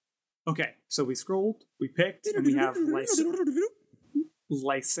 Okay, so we scrolled, we picked, and we have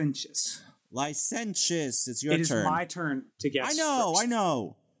licentious. Licentious, it's your turn. It is my turn to guess I know.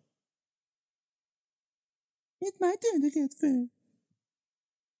 It's my turn to guess first.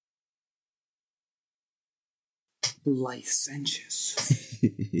 Licentious.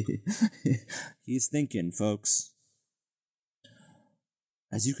 He's thinking, folks.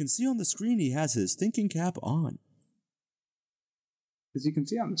 As you can see on the screen, he has his thinking cap on. As you can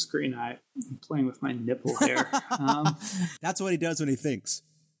see on the screen, I'm playing with my nipple hair. That's what he does when he thinks.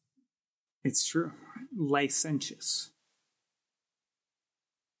 It's true. Licentious.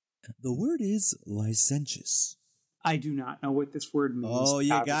 The word is licentious. I do not know what this word means. Oh, you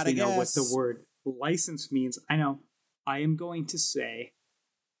gotta Obviously know what guess. the word license means. I know. I am going to say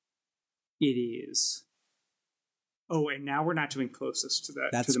it is. Oh, and now we're not doing closest to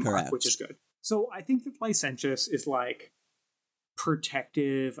That's the mark, correct. which is good. So I think that licentious is like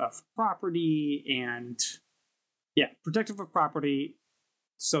protective of property and protective of property,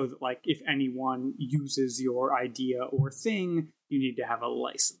 so that like if anyone uses your idea or thing, you need to have a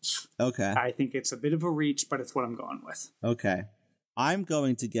license. Okay. I think it's a bit of a reach, but it's what I'm going with. Okay. I'm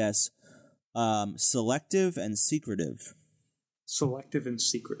going to guess selective and secretive. Selective and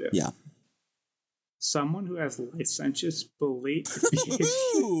secretive. Yeah. Someone who has licentious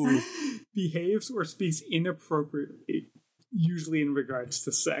Ooh. behaves or speaks inappropriately, usually in regards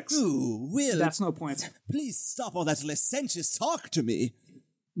to sex. Ooh, Will. That's no points. Please stop all that licentious talk to me.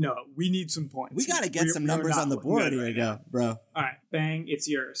 No, we need some points. We got to get some We're numbers not on the looking board good here, right go, now. bro. All right, bang, it's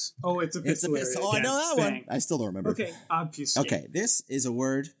yours. Oh, it's a It's a pistol. pistol. Oh, I know that one. I still don't remember. Okay, obfuscate. Okay, this is a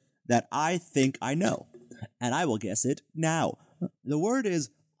word that I think I know, and I will guess it now. The word is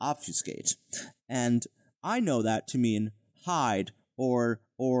obfuscate, and I know that to mean hide or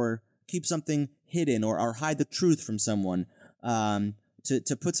keep something hidden or hide the truth from someone,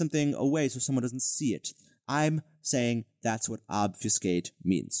 to put something away so someone doesn't see it. I'm saying that's what obfuscate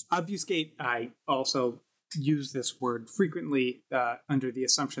means. Obfuscate, I also use this word frequently under the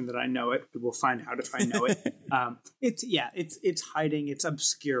assumption that I know it. We'll find out if I know it. It's hiding, it's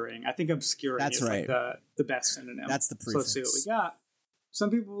obscuring. I think obscuring That's is right. like the best synonym. That's the So let's see prefix. what we got. Some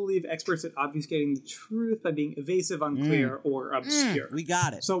people believe experts at obfuscating the truth by being evasive, unclear, or obscure. We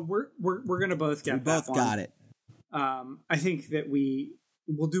got it. So we're gonna both get We both that one. got it. I think that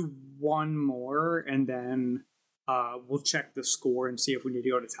we'll do one more and then we'll check the score and see if we need to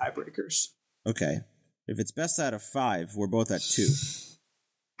go to tiebreakers. Okay. If it's best out of 5, we're both at 2.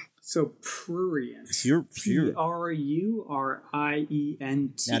 So prurient. Pure. Prurient.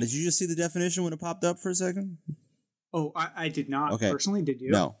 Now, did you just see the definition when it popped up for a second? Oh, I did not Okay. personally. Did you?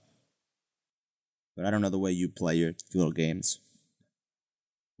 No. But I don't know the way you play your little games.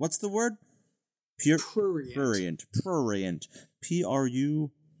 What's the word? Prurient. Prurient. Prurient. Prurient.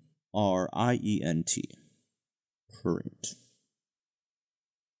 Prurient.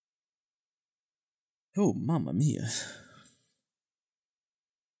 Oh, mamma mia.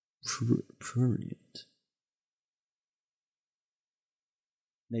 Prurient.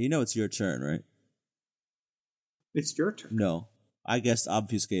 Now, you know it's your turn, right? It's your turn. No. I guessed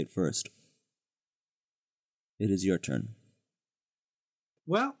obfuscate first. It is your turn.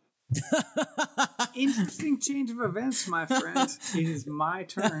 Well, interesting change of events, my friend. It is my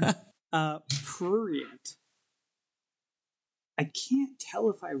turn. Prurient. I can't tell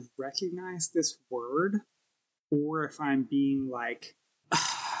if I recognize this word or if I'm being like,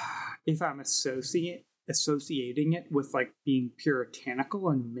 if I'm associating it with like being puritanical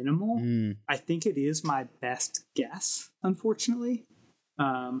and minimal. I think it is my best guess, unfortunately.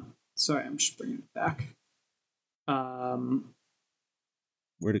 Sorry, I'm just bringing it back.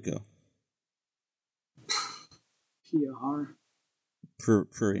 Where'd it go? PR.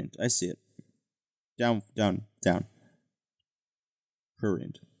 Prurient. I see it. Down.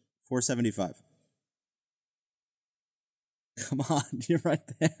 Prurient. 475. Come on, you're right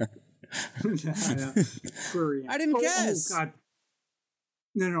there. Prurient. I didn't guess. Oh, God.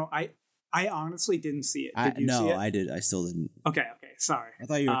 No, I honestly didn't see it. Did you see it? I did. I still didn't. Okay, sorry. I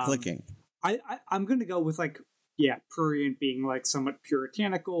thought you were clicking. I'm going to go with like, prurient being like somewhat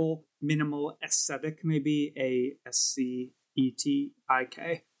puritanical, minimal, aesthetic, maybe ASCETIK.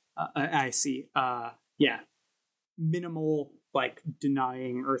 I see. Minimal, like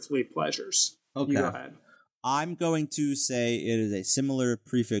denying earthly pleasures. Okay. You go ahead. I'm going to say it is a similar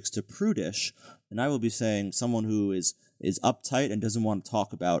prefix to prudish, and I will be saying someone who is uptight and doesn't want to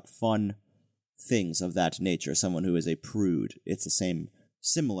talk about fun things of that nature. Someone who is a prude. It's the same,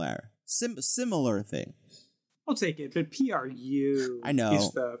 similar thing. I'll take it, but PRU I know.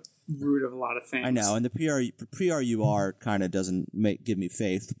 is the root of a lot of things. I know, and the PRUR kind of doesn't give me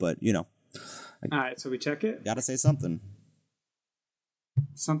faith, but you know, All right, so we check it. gotta say something.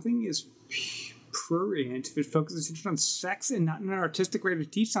 Something is prurient if it focuses attention on sex and not in an artistic way to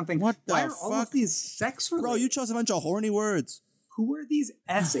teach something. What the Why are all of fuck? these sex related? Bro, you chose a bunch of horny words. Who are these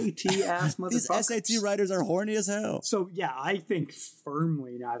SAT ass motherfuckers? These SAT writers are horny as hell. So yeah, I think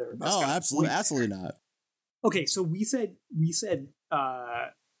firmly neither of us. No, got a absolutely, point. absolutely not. Okay, so we said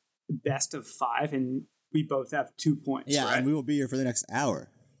best of 5, and we both have 2 points. Yeah, right? and we will be here for the next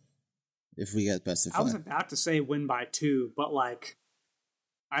hour if we get best of I was 5. about to say win by 2, but like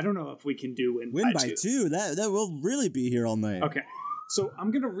I don't know if we can do Win by two. That will really be here all night. Okay. So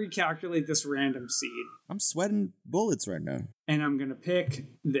I'm going to recalculate this random seed. I'm sweating bullets right now. And I'm going to pick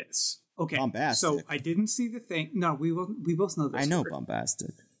this. Okay. Bombastic. So I didn't see the thing. No, we both know this. I know word.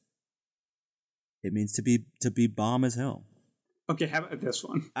 bombastic. It means to be bomb as hell. Okay, how about this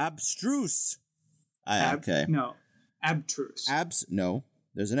one? Abstruse. Okay. No. Abstruse. No.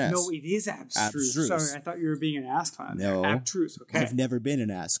 There's an S. No, it is abstruse. Abstruse. Sorry, I thought you were being an ass clown. No. Abstruse, okay. I've never been an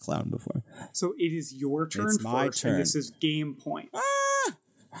ass clown before. So it is your turn It's my first, turn. and this is game point.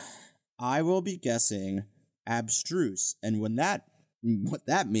 I will be guessing abstruse. And what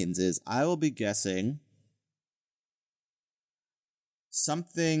that means is I will be guessing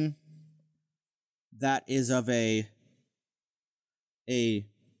something that is of a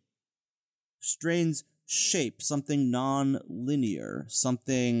strange shape, something non-linear,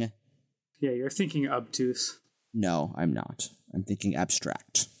 something... Yeah, you're thinking obtuse. No, I'm not. I'm thinking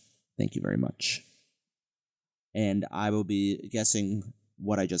abstract. Thank you very much. And I will be guessing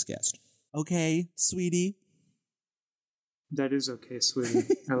what I just guessed. Okay, sweetie. That is okay, sweetie.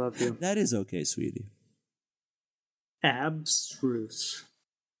 I love you. That is okay, sweetie. Abstruse.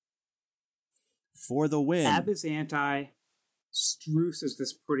 For the win. Ab is anti. Struse is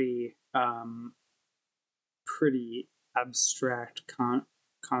this pretty abstract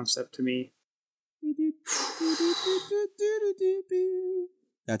concept to me.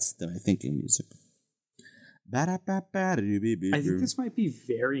 That's my thinking music. I think this might be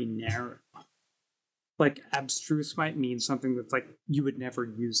very narrow. Like, abstruse might mean something that's like you would never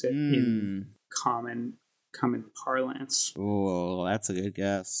use it in common parlance. Oh, that's a good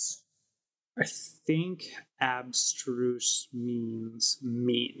guess. I think abstruse means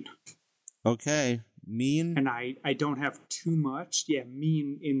mean. Okay, mean. And I don't have too much. Yeah,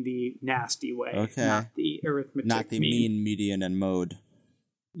 mean in the nasty way. Okay. Not the arithmetic. Not the mean, median, and mode.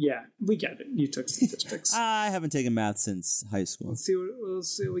 Yeah, we get it. You took statistics. I haven't taken math since high school. Let's see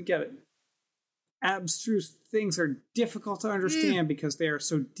what we get it. Abstruse things are difficult to understand because they are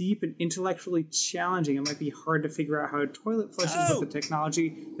so deep and intellectually challenging. It might be hard to figure out how a toilet flushes, but the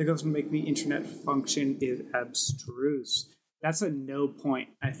technology that goes to make the internet function is abstruse. That's a no point,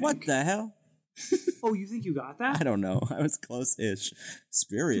 I think. What the hell? Oh, you think you got that? I don't know. I was close-ish.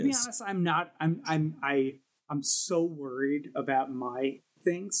 Spurious. To be honest, I'm not. I'm so worried about my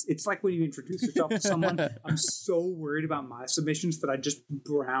things. It's like when you introduce yourself to someone. I'm so worried about my submissions that I just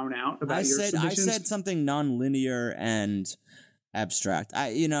brown out about your submissions. I said something non-linear and abstract.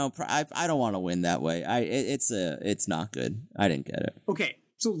 I don't want to win that way. It's not good. I didn't get it. Okay,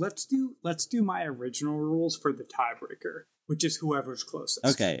 so let's do my original rules for the tiebreaker, which is whoever's closest.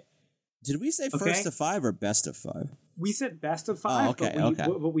 Okay. Did we say first to 5 or best of 5? We said best of 5,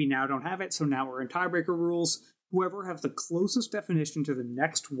 but we now don't have it, so now we're in tiebreaker rules. Whoever has the closest definition to the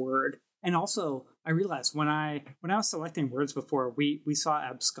next word. And also, I realized when I was selecting words before, we saw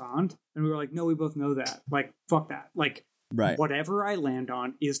abscond, and we were like, no, we both know that. Like, fuck that. Like, right. Whatever I land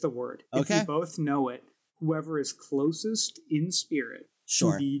on is the word. Okay. If we both know it, whoever is closest in spirit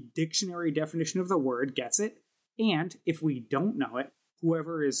to the dictionary definition of the word gets it. And if we don't know it,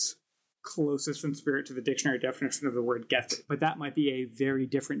 whoever is closest in spirit to the dictionary definition of the word gets it. But that might be a very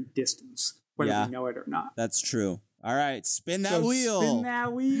different distance, whether we know it or not. That's true. All right, spin that wheel. Spin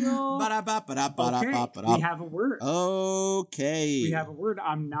that wheel. Okay, we have a word. Okay. We have a word.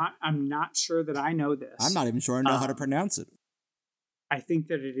 I'm not sure that I know this. I'm not even sure I know how to pronounce it. I think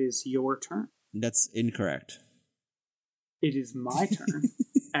that it is your turn. That's incorrect. It is my turn,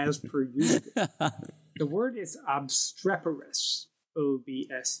 as per usual. The word is obstreperous.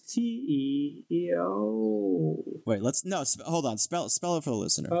 O-B-S-T-E-E-O. Wait, hold on. Spell it for the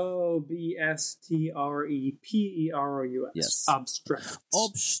listener. O-B-S-T-R-E-P-E-R-O-U-S. Yes. Obstreperous.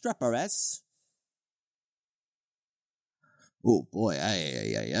 Obstreperous. Oh boy,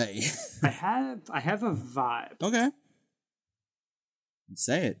 I have a vibe. Okay.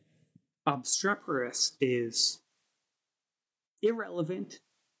 Say it. Obstreperous is irrelevant,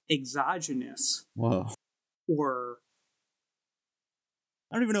 exogenous. Whoa. Or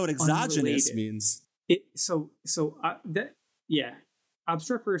I don't even know what exogenous unrelated. means.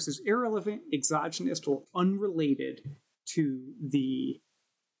 Obstreperous is irrelevant, exogenous, or unrelated to the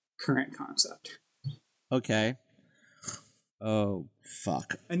current concept. Okay. Oh,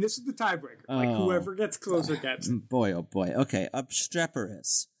 fuck. And this is the tiebreaker. Like, whoever gets closer gets it. Boy, oh boy. Okay,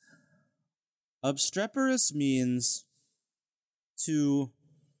 obstreperous. Obstreperous means to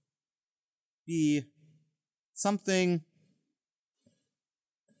be something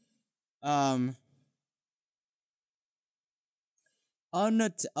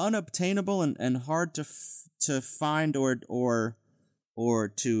unobtainable and hard to find or or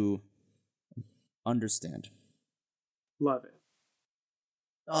to understand? Love it.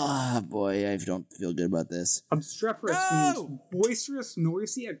 Oh, boy, I don't feel good about this. Obstreperous means boisterous,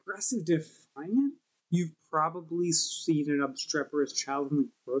 noisy, aggressive, defiant. You've probably seen an obstreperous child in the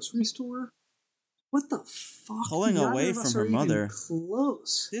grocery store. What the fuck? Pulling Neither away of us from her are even mother.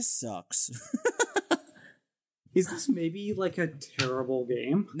 Close. This sucks. Is this maybe like a terrible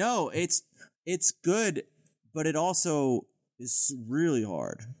game? No, it's good, but it also is really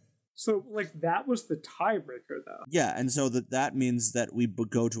hard. So, like, that was the tiebreaker, though. Yeah, and so that means that we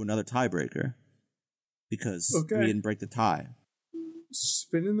go to another tiebreaker because we didn't break the tie.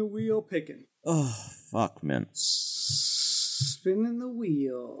 Spinning the wheel, picking. Oh, fuck, man. Spinning the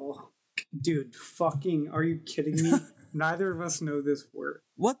wheel. Dude, fucking, are you kidding me? Neither of us know this word.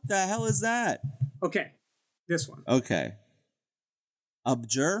 What the hell is that? Okay, this one. Okay.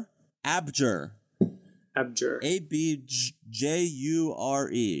 Abjure? Abjure. Abjure. Abjure.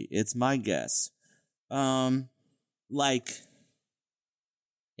 It's my guess. Like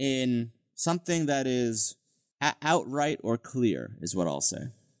in something that is outright or clear is what I'll say.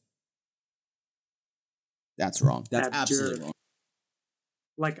 That's wrong. That's Abjure. absolutely wrong.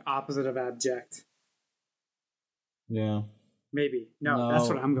 Like opposite of abject. Yeah. Maybe. No, that's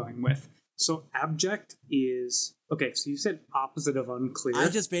what I'm going with. So abject is... Okay, so you said opposite of unclear. I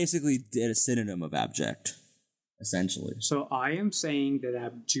just basically did a synonym of abject, essentially. So I am saying that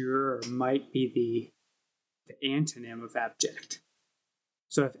abjure might be the antonym of abject.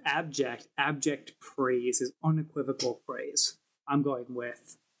 So if abject praise is unequivocal praise, I'm going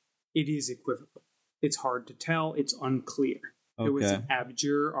with it is equivocal. It's hard to tell. It's unclear. Okay. There was an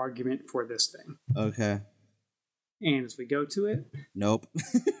abjure argument for this thing. Okay. And as we go to it, Nope.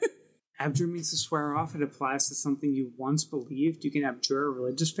 abjure means to swear off. It applies to something you once believed. You can abjure a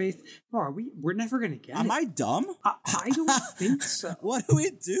religious faith. Bro, we're never going to get Am it. I dumb? I don't think so. What do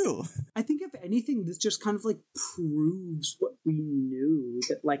we do? I think if anything, this just kind of like proves what we knew,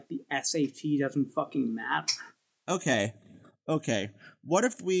 that like the SAT doesn't fucking matter. Okay. What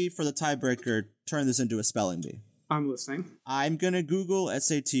if we, for the tiebreaker, turn this into a spelling bee? I'm listening. I'm gonna Google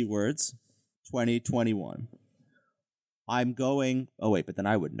SAT words 2021. I'm going... Oh, wait, but then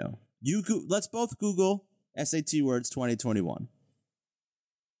I would know. Let's both Google SAT words 2021.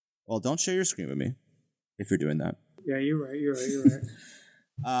 Well, don't share your screen with me if you're doing that. Yeah, you're right.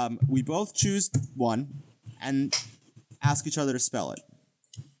 We both choose one and ask each other to spell it.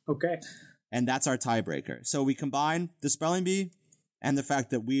 Okay. And that's our tiebreaker. So we combine the spelling bee and the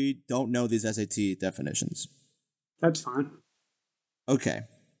fact that we don't know these SAT definitions. That's fine. Okay.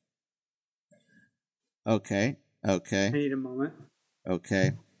 I need a moment.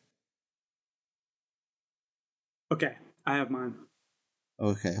 Okay. Okay, I have mine.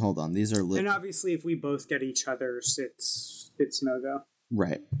 Okay, hold on. These are And obviously, if we both get each other's, it's no-go.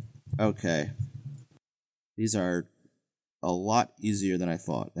 Right. Okay. These are a lot easier than I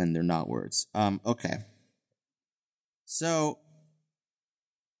thought, and they're not words. Okay. So,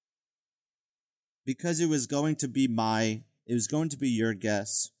 because it was going to be your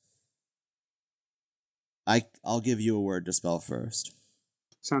guess, I'll give you a word to spell first.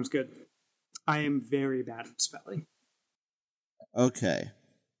 Sounds good. I am very bad at spelling. Okay.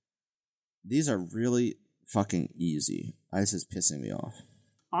 These are really fucking easy. This is pissing me off.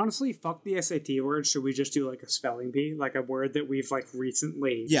 Honestly, fuck the SAT word. Should we just do like a spelling bee? Like a word that we've like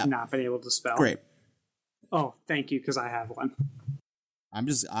recently not been able to spell? Great. Oh, thank you, because I have one. I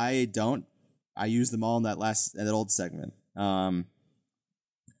used them all in that old segment.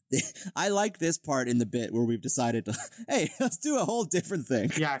 I like this part in the bit where we've decided to, hey, let's do a whole different thing.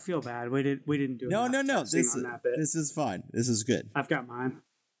 Yeah, I feel bad. We didn't do No. This on that bit. This is fine. This is good. I've got mine.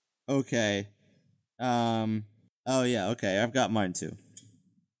 Okay. Oh yeah. Okay, I've got mine too.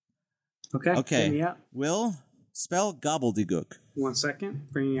 Okay. Hit me up. Will, spell gobbledygook. 1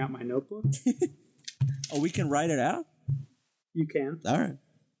 second. Bringing out my notebook. Oh, we can write it out? You can. All right.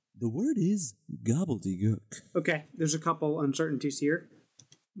 The word is gobbledygook. Okay. There's a couple uncertainties here.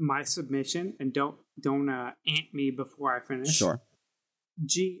 My submission, and don't ant me before I finish. Sure.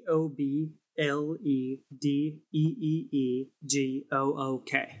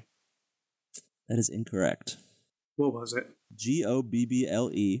 GOBBLEDDEEGOOK. That is incorrect. What was it?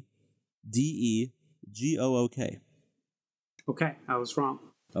 GOBBLEDEGOOK. Okay, I was wrong.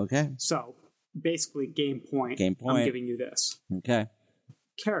 Okay. So, basically, game point. Game point. I'm giving you this. Okay.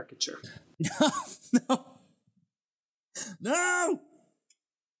 Caricature. No!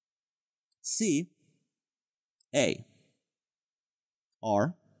 C A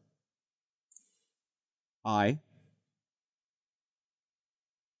R I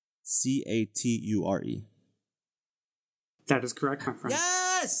CATURE. That is correct, my friend.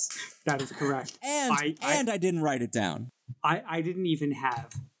 Yes! That is correct. And I didn't write it down. I didn't even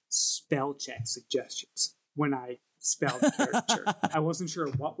have spell check suggestions when I spelled character. I wasn't sure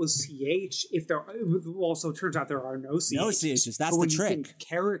what was CH. If there also turns out there are no CHs. No CHs. That's But when the you trick. think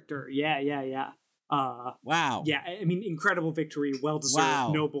character. Yeah. Wow. Yeah, I mean, incredible victory, well deserved.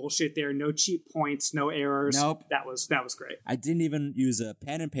 Wow. No bullshit there, no cheap points, no errors. Nope. That was great. I didn't even use a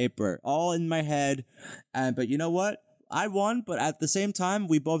pen and paper. All in my head. But you know what? I won, but at the same time,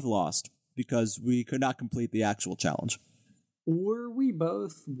 we both lost because we could not complete the actual challenge. Or we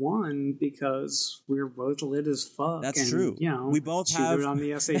both won because we're both lit as fuck. That's and, true. You know, We both cheated have on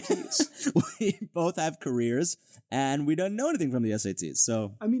the SATs. we both have careers, and we don't know anything from the SATs.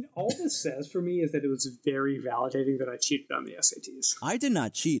 So I mean, all this says for me is that it was very validating that I cheated on the SATs. I did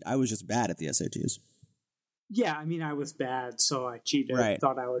not cheat. I was just bad at the SATs. Yeah, I mean, I was bad, so I cheated. Right.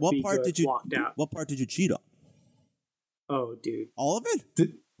 Thought I would What be part good, did you? walked out. What part did you cheat on? Oh, dude. All of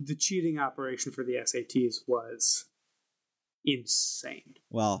it? The cheating operation for the SATs was insane.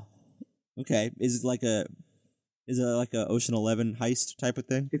 Well, okay. Is it like a Ocean 11 heist type of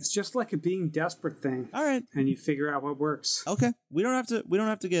thing? It's just like a being desperate thing, All right. and you figure out what works. Okay. We don't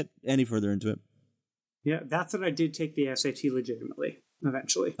have to get any further into it. Yeah, that's what I did take the SAT legitimately,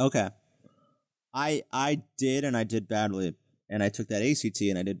 eventually. Okay. I did, and I did badly, and I took that ACT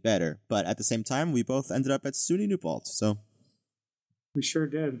and I did better. But at the same time, we both ended up at SUNY New Paltz. So We sure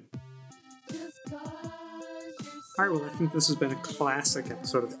did. All right, well, I think this has been a classic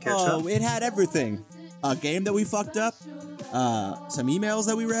episode of the Catch Up. it had everything: a game that we fucked up, some emails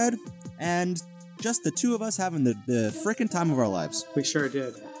that we read, and just the two of us having the frickin' time of our lives. We sure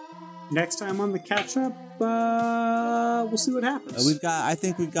did. Next time on the Catch Up, we'll see what happens. I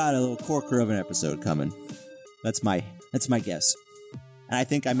think we've got a little corker of an episode coming. That's my guess. And I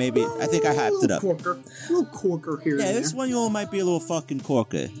think I hyped it up. A little corker here. Yeah, and this there. one you might be a little fucking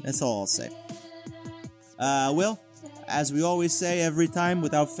corker. That's all I'll say. Will, as we always say every time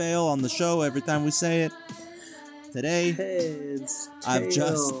without fail on the show, every time we say it, today Heads, I've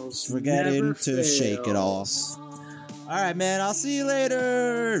just tails, forgetting never to shake it fail. off. All right, man. I'll see you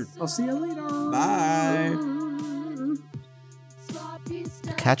later. I'll see you later. Bye.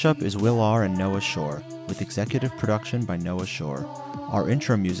 The Catch Up is Will R. and Noah Shore, with executive production by Noah Shore. Our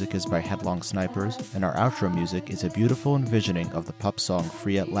intro music is by Headlong Snipers, and our outro music is a beautiful envisioning of the pup song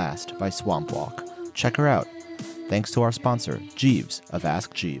Free at Last by Swamp Walk. Check her out. Thanks to our sponsor, Jeeves of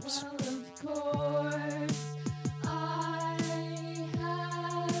Ask Jeeves.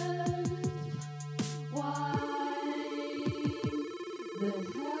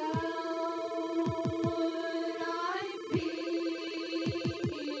 The